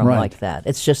came from Right. like that.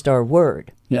 It's just our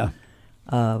word. Yeah.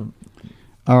 All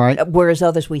right. Whereas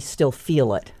others, we still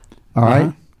feel it. All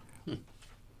right.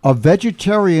 A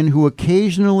vegetarian who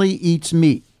occasionally eats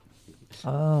meat.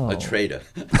 A traitor.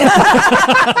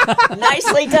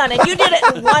 Nicely done. And you did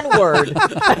it in one word.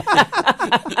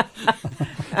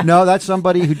 No, that's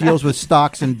somebody who deals with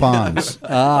stocks and bonds.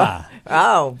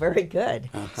 Oh, very good.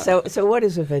 So what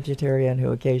is a vegetarian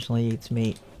who occasionally eats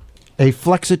meat? A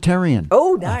flexitarian.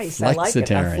 Oh, nice. I like it.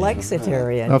 A flexitarian.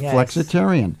 flexitarian. A yes.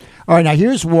 flexitarian. All right, now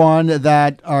here's one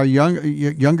that our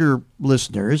younger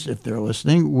listeners, if they're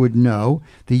listening, would know.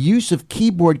 The use of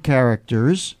keyboard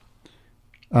characters,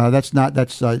 on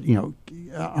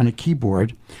a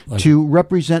keyboard, to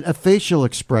represent a facial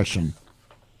expression.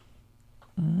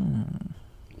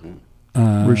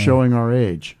 We're showing our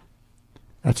age.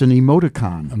 That's an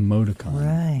emoticon. Emoticon.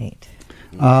 Right.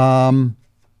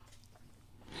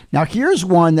 Now, here's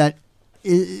one that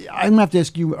I'm going to have to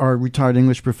ask you, our retired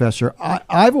English professor.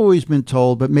 I've always been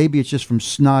told, but maybe it's just from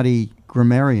snotty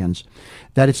grammarians,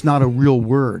 that it's not a real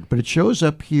word, but it shows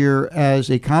up here as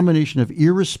a combination of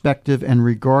irrespective and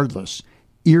regardless.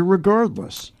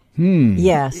 Irregardless.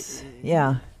 Yes.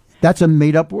 Yeah. That's a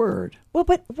made-up word. Well,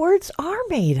 but words are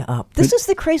made up. This is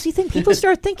the crazy thing. People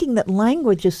start thinking that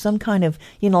language is some kind of,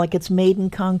 like it's made in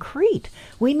concrete.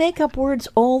 We make up words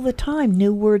all the time,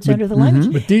 new words enter the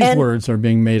language. But these And- words are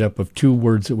being made up of two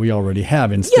words that we already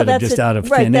have instead of that's just it. out of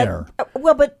Right, thin that- air.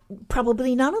 Well, but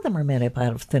probably none of them are made up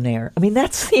out of thin air. I mean,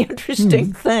 that's the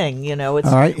interesting thing, It's,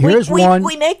 All right, here's we, one-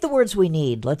 We make the words we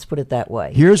need. Let's put it that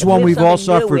way. Here's If one we have we've all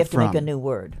something new, suffered we have to make from. a new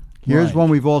word. Here's Right. one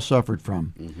we've all suffered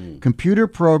from. Computer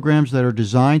programs that are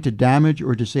designed to damage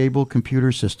or disable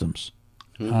computer systems.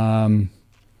 Oh,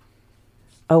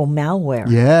 malware.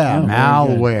 Yeah, Oh, very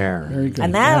malware. Very good.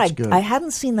 And that That's good. I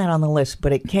hadn't seen that on the list,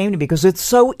 but it came to me because it's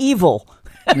so evil.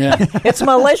 Yeah. It's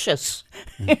malicious.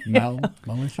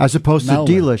 Malicious. As opposed to Malware.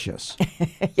 delicious.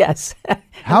 Yes.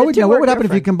 How The would two what are would happen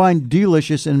if you different. combine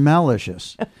delicious and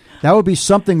malicious? That would be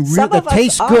something real Some that of us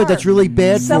tastes are. good. That's really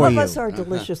bad Some for of you. us are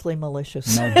deliciously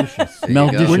malicious. Malicious. There you go.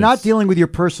 Malicious. We're not dealing with your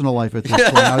personal life at this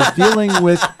point. I was dealing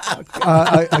with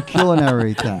a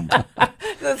culinary thing.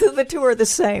 The two are the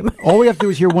same. All we have to do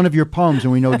is hear one of your poems,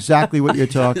 and we know exactly what you're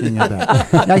talking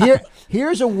about. Now,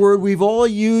 here's a word we've all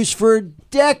used for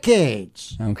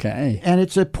decades, Okay. and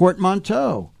it's a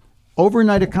portmanteau.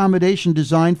 Overnight accommodation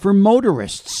designed for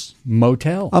motorists.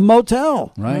 Motel. A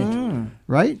motel, Right.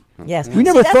 right? Yes. We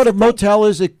never See, that's thought the of thing. motel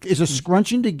as a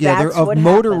scrunching together That's of what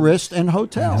motorist and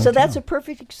hotel. So that's a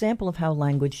perfect example of how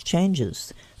language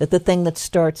changes. That the thing that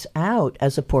starts out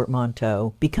as a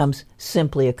portmanteau becomes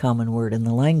simply a common word in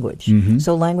the language.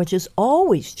 So language is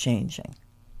always changing.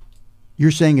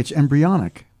 You're saying it's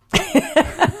embryonic.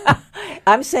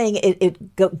 I'm saying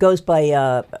it goes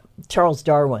by Charles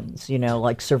Darwin's,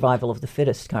 like survival of the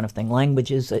fittest kind of thing.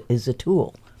 Language is a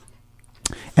tool.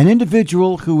 An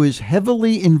individual who is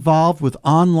heavily involved with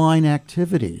online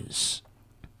activities.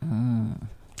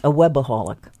 A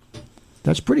webaholic.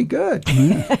 That's pretty good.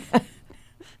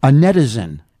 A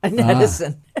netizen. A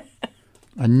netizen.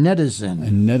 A netizen. A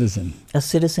netizen. A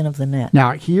citizen of the net.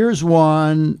 Now, here's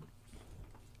one,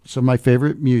 some of my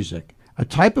favorite music. A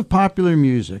type of popular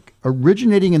music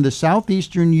originating in the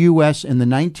southeastern U.S. in the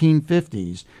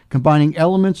 1950s, combining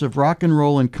elements of rock and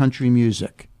roll and country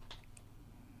music.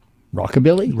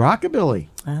 Rockabilly? Rockabilly.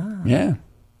 Yeah.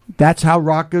 That's how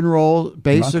rock and roll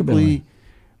basically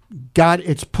got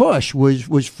its push,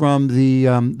 was from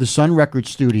the Sun Record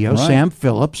studio, Right. Sam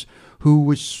Phillips, who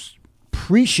was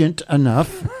prescient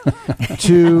enough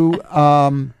to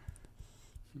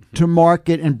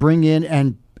market and bring in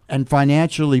and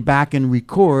financially back and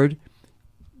record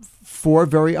 4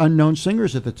 very unknown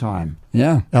singers at the time.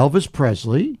 Yeah. Elvis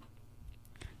Presley,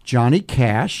 Johnny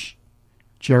Cash,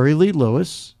 Jerry Lee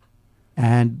Lewis,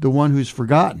 and the one who's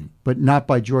forgotten, but not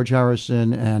by George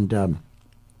Harrison, and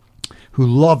who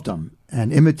loved him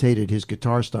and imitated his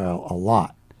guitar style a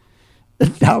lot.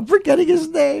 Now I'm forgetting his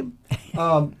name.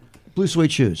 Blue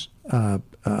Suede Shoes.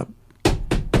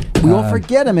 We all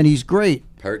forget him, and he's great.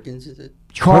 Perkins, is it?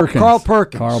 Carl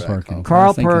Perkins. Carl Right. Perkins. Carl I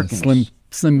was thinking Perkins.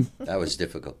 Slim. That was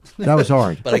difficult. That was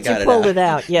hard. But I But got you it pulled out. it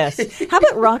out, yes. How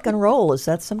about rock and roll? Is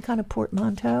that some kind of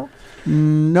portmanteau?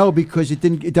 No, because it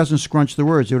doesn't scrunch the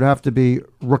words. It would have to be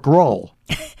Rook Roll.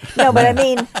 No, but I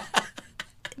mean,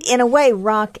 in a way,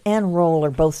 rock and roll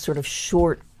are both sort of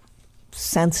short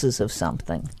senses of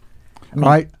something. All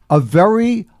right, a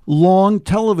very long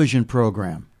television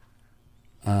program.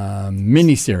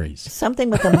 Miniseries.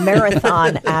 Something with a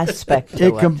marathon aspect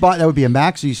to it. That would be a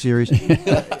maxi series.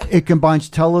 It combines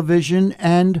television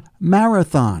and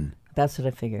marathon. That's what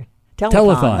I figured.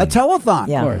 Telethon. A telethon.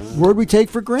 Yeah. Of course. Word we take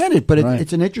for granted, but Right.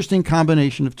 it's an interesting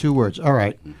combination of 2 words. All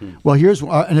right. Well, here's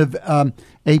a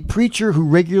preacher who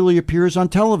regularly appears on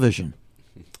television.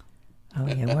 Oh,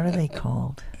 yeah. What are they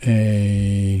called?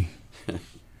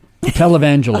 A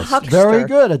televangelist. Huckster. Very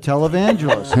good, a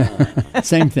televangelist.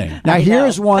 Same thing. Now, I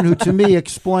here's know. one who, to me,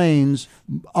 explains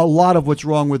a lot of what's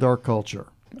wrong with our culture.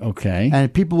 Okay.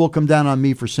 And people will come down on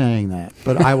me for saying that,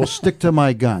 but I will stick to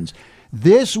my guns.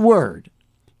 This word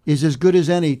is as good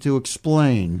as any to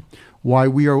explain why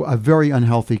we are a very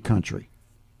unhealthy country.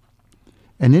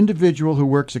 An individual who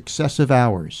works excessive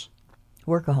hours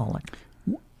Workaholic.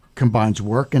 combines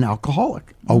work and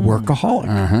alcoholic. A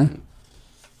workaholic.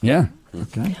 Yeah.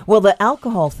 Okay. Well, the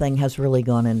alcohol thing has really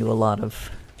gone into a lot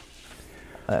of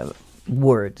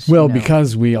words. Well, you know.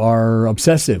 because we are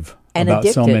obsessive And about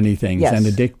so addicted. many things Yes. and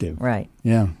addictive. Right.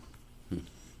 Yeah.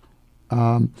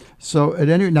 So at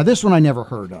any now this one I never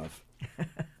heard of.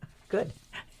 Good.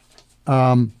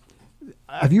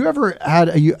 Have you ever had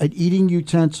an eating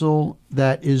utensil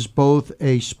that is both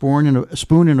a spoon and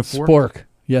a fork? Spork.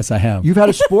 Yes, I have. You've had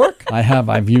a spork? I have.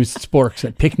 I've used sporks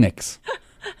at picnics.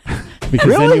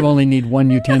 Because then Really? you only need one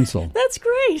utensil. That's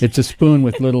great. It's a spoon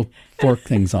with little fork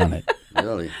things on it.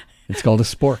 Really? It's called a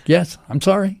spork. Yes, I'm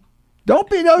sorry. Don't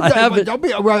be have it. don't be.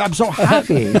 Well, I'm so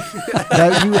happy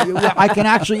that I can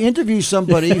actually interview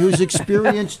somebody who's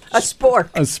experienced. A spork.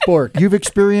 A spork. You've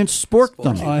experienced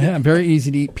sporkdom. I have. Very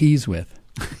easy to eat peas with.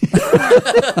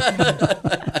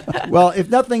 Well, if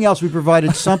nothing else, we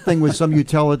provided something with some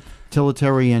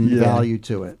utilitarian value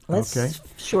to it. Let's Okay.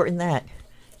 shorten that.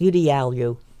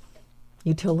 UDLU.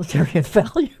 Utilitarian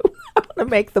value. I'm going to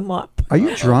make them up. Are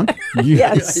you drunk?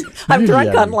 Yes. I'm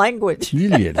drunk on UDLU. language.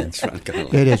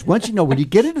 It is. Once when you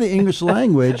get into the English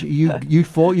language, you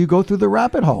go through the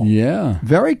rabbit hole. Yeah,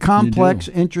 Very complex,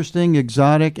 interesting,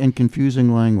 exotic, and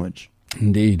confusing language.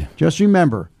 indeed. Just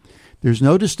remember, there's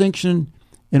no distinction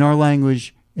in our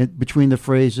language between the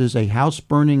phrases "a house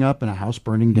burning up" and "a house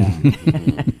burning down."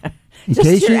 In Just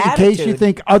case your you attitude.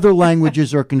 think other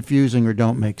languages are confusing or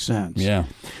don't make sense. Yeah.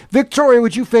 Victoria,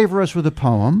 would you favor us with a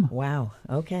poem? Wow.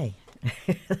 Okay.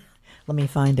 Let me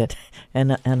find it.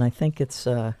 And I think it's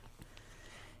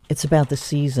about the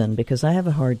season, because I have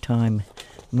a hard time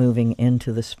moving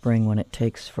into the spring when it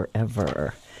takes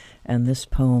forever. And this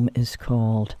poem is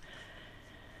called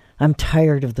 "I'm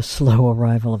Tired of the Slow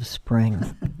Arrival of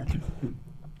Spring."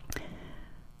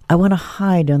 I want to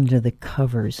hide under the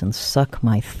covers and suck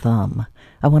my thumb.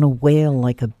 I want to wail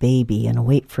like a baby and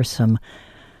wait for some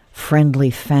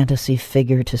friendly fantasy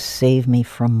figure to save me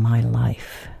from my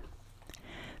life.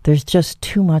 There's just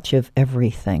too much of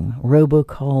everything.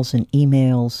 Robocalls and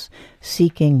emails,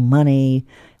 seeking money,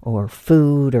 or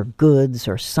food or goods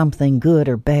or something, good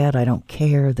or bad, I don't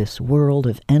care. This world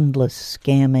of endless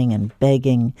scamming and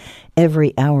begging.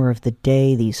 Every hour of the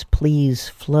day, these pleas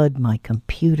flood my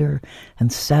computer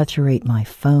and saturate my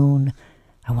phone.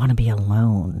 I want to be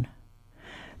alone.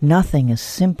 Nothing is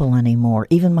simple anymore.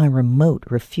 Even my remote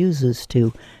refuses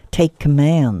to take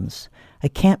commands. I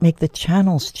can't make the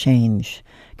channels change.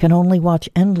 Can only watch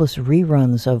endless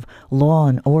reruns of Law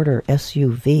and Order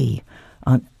SVU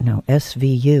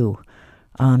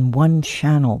on one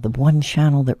channel, the one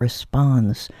channel that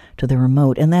responds to the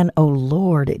remote. And then, oh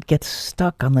Lord, it gets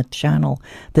stuck on the channel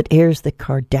that airs the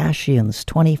Kardashians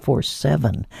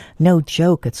 24/7. No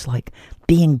joke, it's like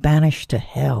being banished to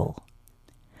hell.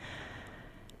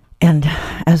 And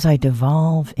as I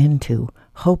devolve into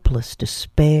hopeless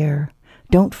despair,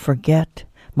 don't forget,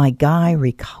 my guy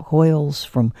recoils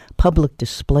from public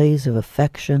displays of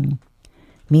affection.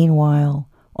 Meanwhile,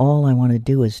 all I want to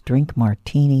do is drink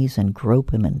martinis and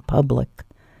grope him in public.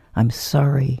 I'm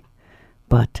sorry,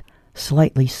 but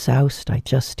slightly soused, I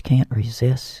just can't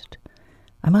resist.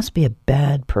 I must be a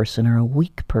bad person or a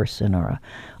weak person or a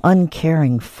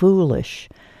uncaring, foolish,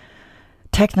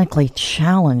 technically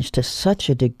challenged to such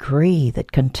a degree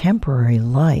that contemporary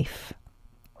life,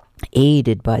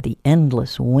 aided by the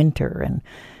endless winter and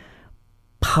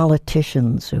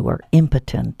politicians who are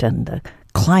impotent and the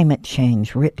climate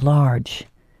change writ large,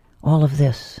 all of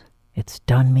this, it's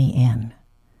done me in.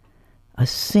 A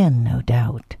sin, no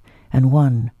doubt, and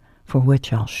one for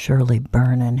which I'll surely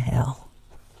burn in hell.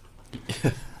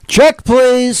 Check,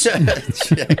 please.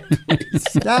 Check, please.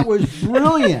 That was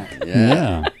brilliant.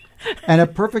 Yeah. And a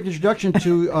perfect introduction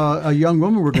to a young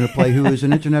woman we're going to play who is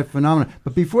an internet phenomenon.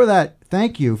 But before that,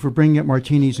 thank you for bringing up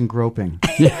martinis and groping.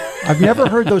 I've never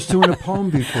heard those two in a poem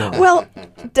before. Well,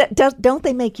 don't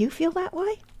they make you feel that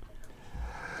way?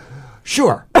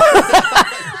 Sure.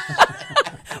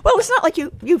 Well, it's not like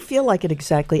you feel like it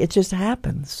exactly. It just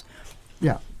happens.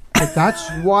 Yeah. But that's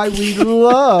why we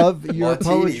love your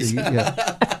Martinis. poetry.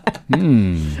 Yeah.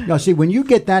 Now, see, when you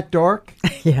get that dark,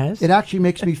 Yes. it actually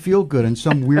makes me feel good on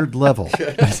some weird level.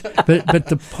 But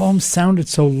the poem sounded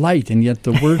so light, and yet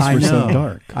the words I were so know.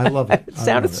 dark. I love it. It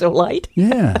sounded so light.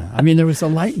 Yeah. I mean, there was a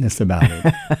lightness about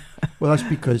it. Well, that's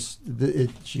because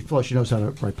she knows how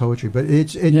to write poetry. But no,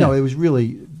 Yeah. it was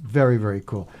really very, very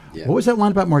cool. Yeah. What was that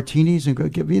line about martinis?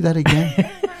 And give me that again.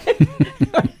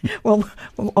 Well,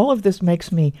 all of this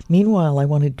makes me, meanwhile, I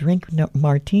want to drink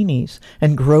martinis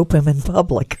and grope him in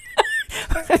public,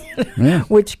 Yeah.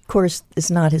 which, of course, is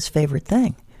not his favorite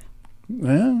thing.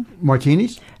 Well,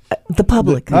 Martinis? The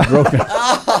public. broken.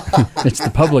 It's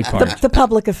the public part. The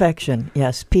public affection,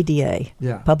 yes, PDA.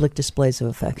 Yeah. Public displays of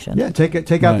affection. Yeah, take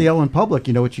out Right. the L in public.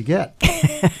 You know what you get.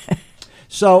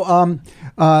 So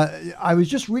I was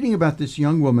just reading about this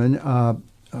young woman.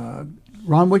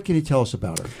 Ron, what can you tell us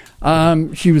about her?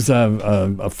 She was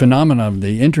a phenomenon of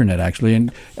the internet, actually,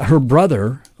 and her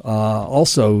brother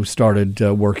also started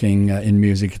working in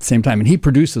music at the same time, and he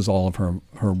produces all of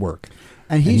her work.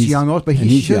 And he's young also, but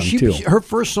he's young too. Her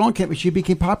first song she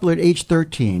became popular at age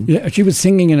 13. Yeah, she was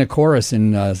singing in a chorus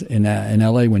in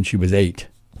L.A. when she was 8.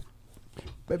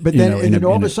 But You then, know, and then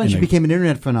all of a sudden, she became an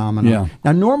internet phenomenon. Yeah.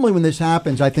 Now, normally when this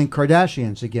happens, I think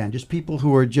Kardashians again, just people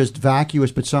who are just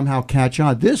vacuous but somehow catch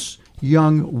on. This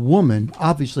young woman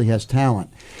obviously has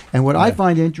talent. And what I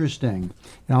find interesting,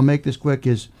 and I'll make this quick,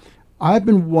 is I've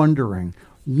been wondering,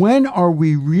 when are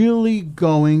we really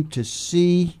going to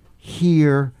see,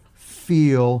 hear,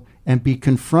 feel, and be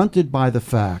confronted by the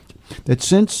fact that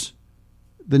since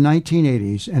the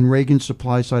 1980s and Reagan's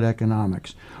supply-side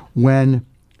economics, when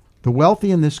the wealthy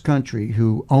in this country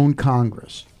who own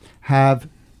Congress have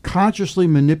consciously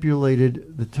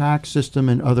manipulated the tax system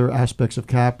and other aspects of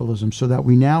capitalism so that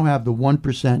we now have the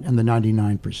 1% and the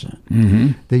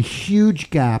 99%. The huge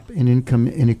gap in income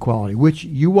inequality, which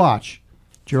you watch.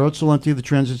 Gerald Celente of the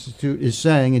Trends Institute is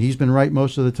saying, and he's been right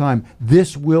most of the time,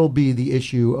 this will be the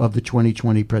issue of the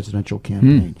 2020 presidential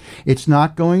campaign. It's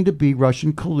not going to be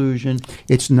Russian collusion.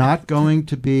 It's not going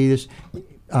to be this...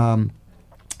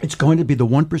 it's going to be the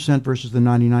 1% versus the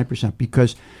 99%,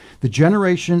 because the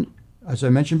generation, as I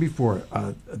mentioned before,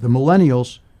 the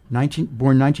millennials,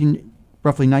 born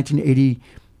roughly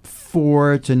 1984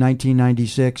 to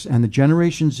 1996, and the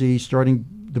Generation Z, starting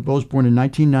those born in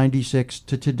 1996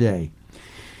 to today,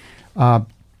 not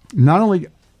only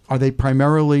are they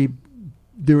primarily,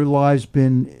 their lives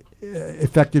been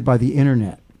affected by the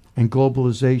internet and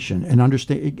globalization and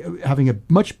having a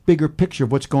much bigger picture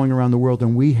of what's going around the world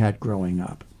than we had growing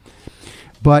up.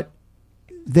 But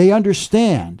they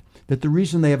understand that the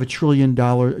reason they have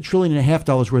 $1.5 trillion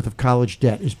worth of college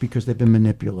debt is because they've been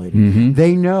manipulated.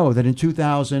 They know that in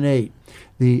 2008,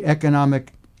 the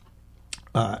economic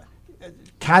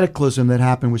cataclysm that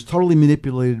happened was totally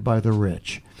manipulated by the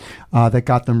rich, that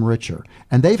got them richer.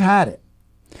 And they've had it.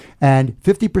 And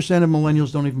 50% of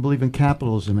millennials don't even believe in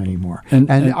capitalism anymore.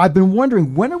 And I've been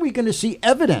wondering, when are we going to see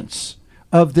evidence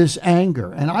of this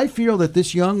anger? And I feel that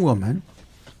this young woman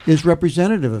is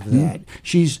representative of that.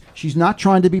 She's not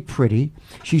trying to be pretty.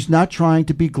 She's not trying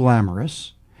to be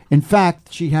glamorous. In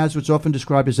fact, she has what's often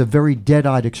described as a very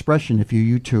dead-eyed expression if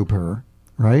you YouTube her,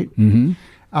 right?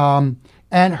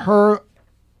 And her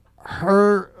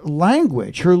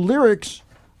language, her lyrics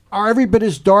are every bit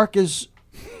as dark as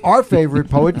our favorite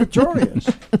poet, Victoria's.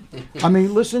 I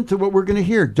mean, listen to what we're going to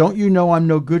hear. Don't you know I'm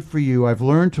no good for you? I've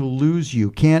learned to lose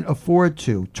you. Can't afford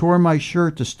to. Tore my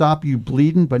shirt to stop you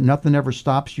bleeding, but nothing ever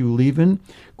stops you leaving.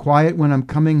 Quiet when I'm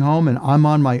coming home and I'm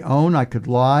on my own. I could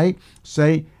lie.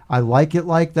 Say, I like it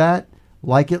like that.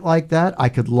 Like it like that. I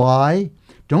could lie.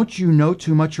 Don't you know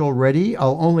too much already?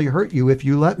 I'll only hurt you if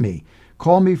you let me.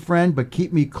 Call me friend, but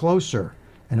keep me closer.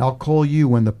 And I'll call you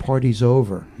when the party's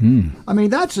over. I mean,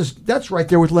 that's right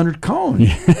there with Leonard Cohen.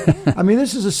 I mean,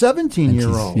 this is a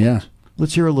 17-year-old. Yeah.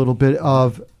 Let's hear a little bit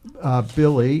of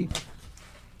Billie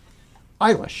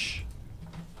Eilish.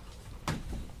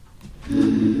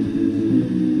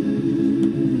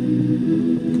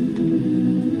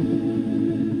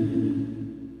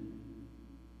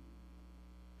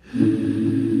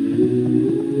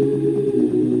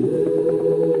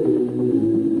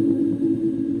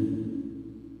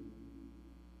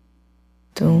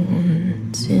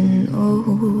 Don't you know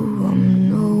I'm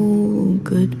no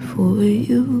good for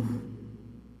you?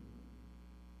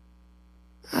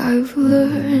 I've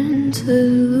learned to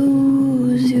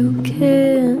lose, you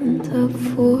can't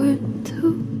afford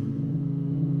to.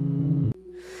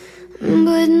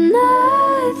 But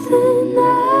nothing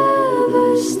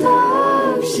ever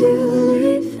stops you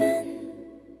leaving.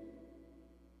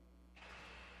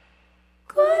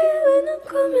 Quiet when I'm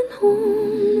coming home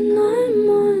and I'm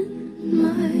on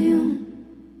my own.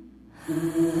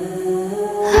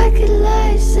 I could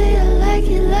lie, say I like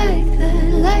it like that,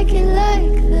 like it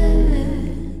like that.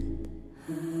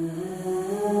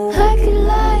 I could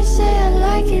lie, say I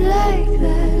like it like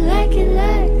that, like it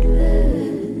like that.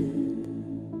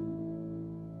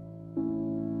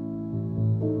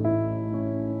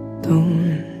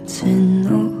 Don't you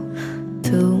know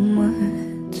too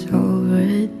much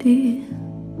already?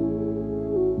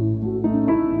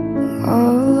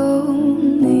 I'll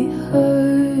only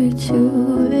hurt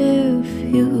you if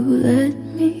you let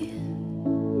me.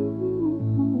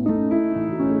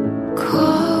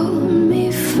 Call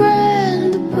me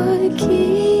friend, but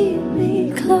keep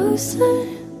me closer.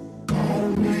 Call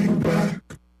me back.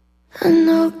 And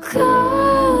I'll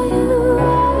call you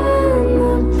when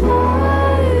the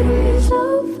party's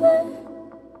over.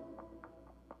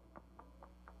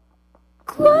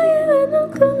 Quiet when I'm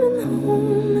coming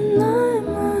home and I'm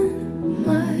on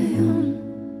my own.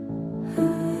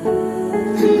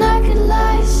 And I could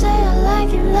lie, say I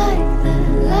like it like that,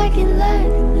 like it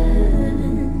like that.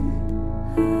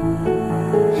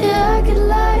 Yeah, I could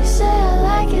lie, say I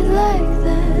like it like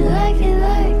that, like it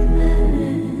like that.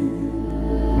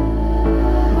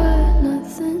 But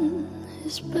nothing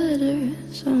is better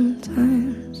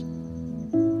sometimes.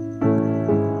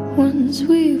 Once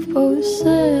we've both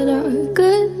said our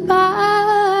goodbyes,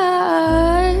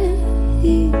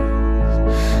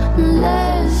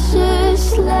 let's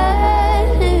just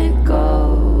let it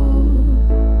go.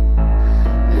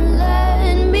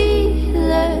 Let me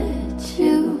let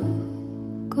you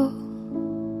go.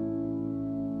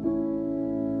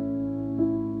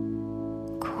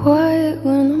 Quiet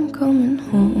when I'm coming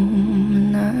home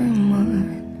and I'm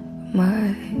on my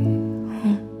own.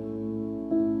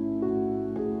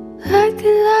 I could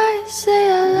lie,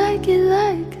 say I like it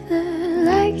like that,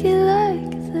 like it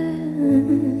like that.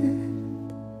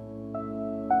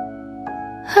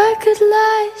 I could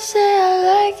lie, say I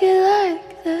like it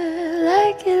like that,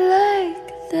 like it like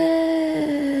that.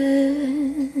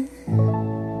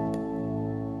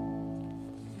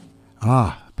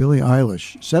 Billie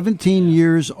Eilish, 17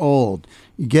 years old.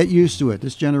 You get used to it.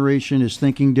 This generation is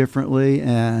thinking differently,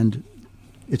 and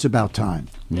it's about time.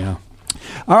 Yeah.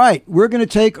 All right, we're going to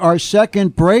take our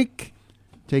second break,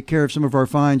 take care of some of our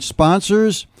fine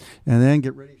sponsors, and then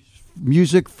get ready for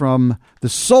music from the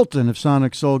Sultan of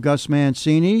Sonic Soul, Gus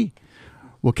Mancini.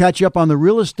 We'll catch you up on the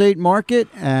real estate market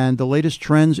and the latest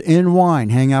trends in wine.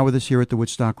 Hang out with us here at the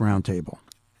Woodstock Roundtable.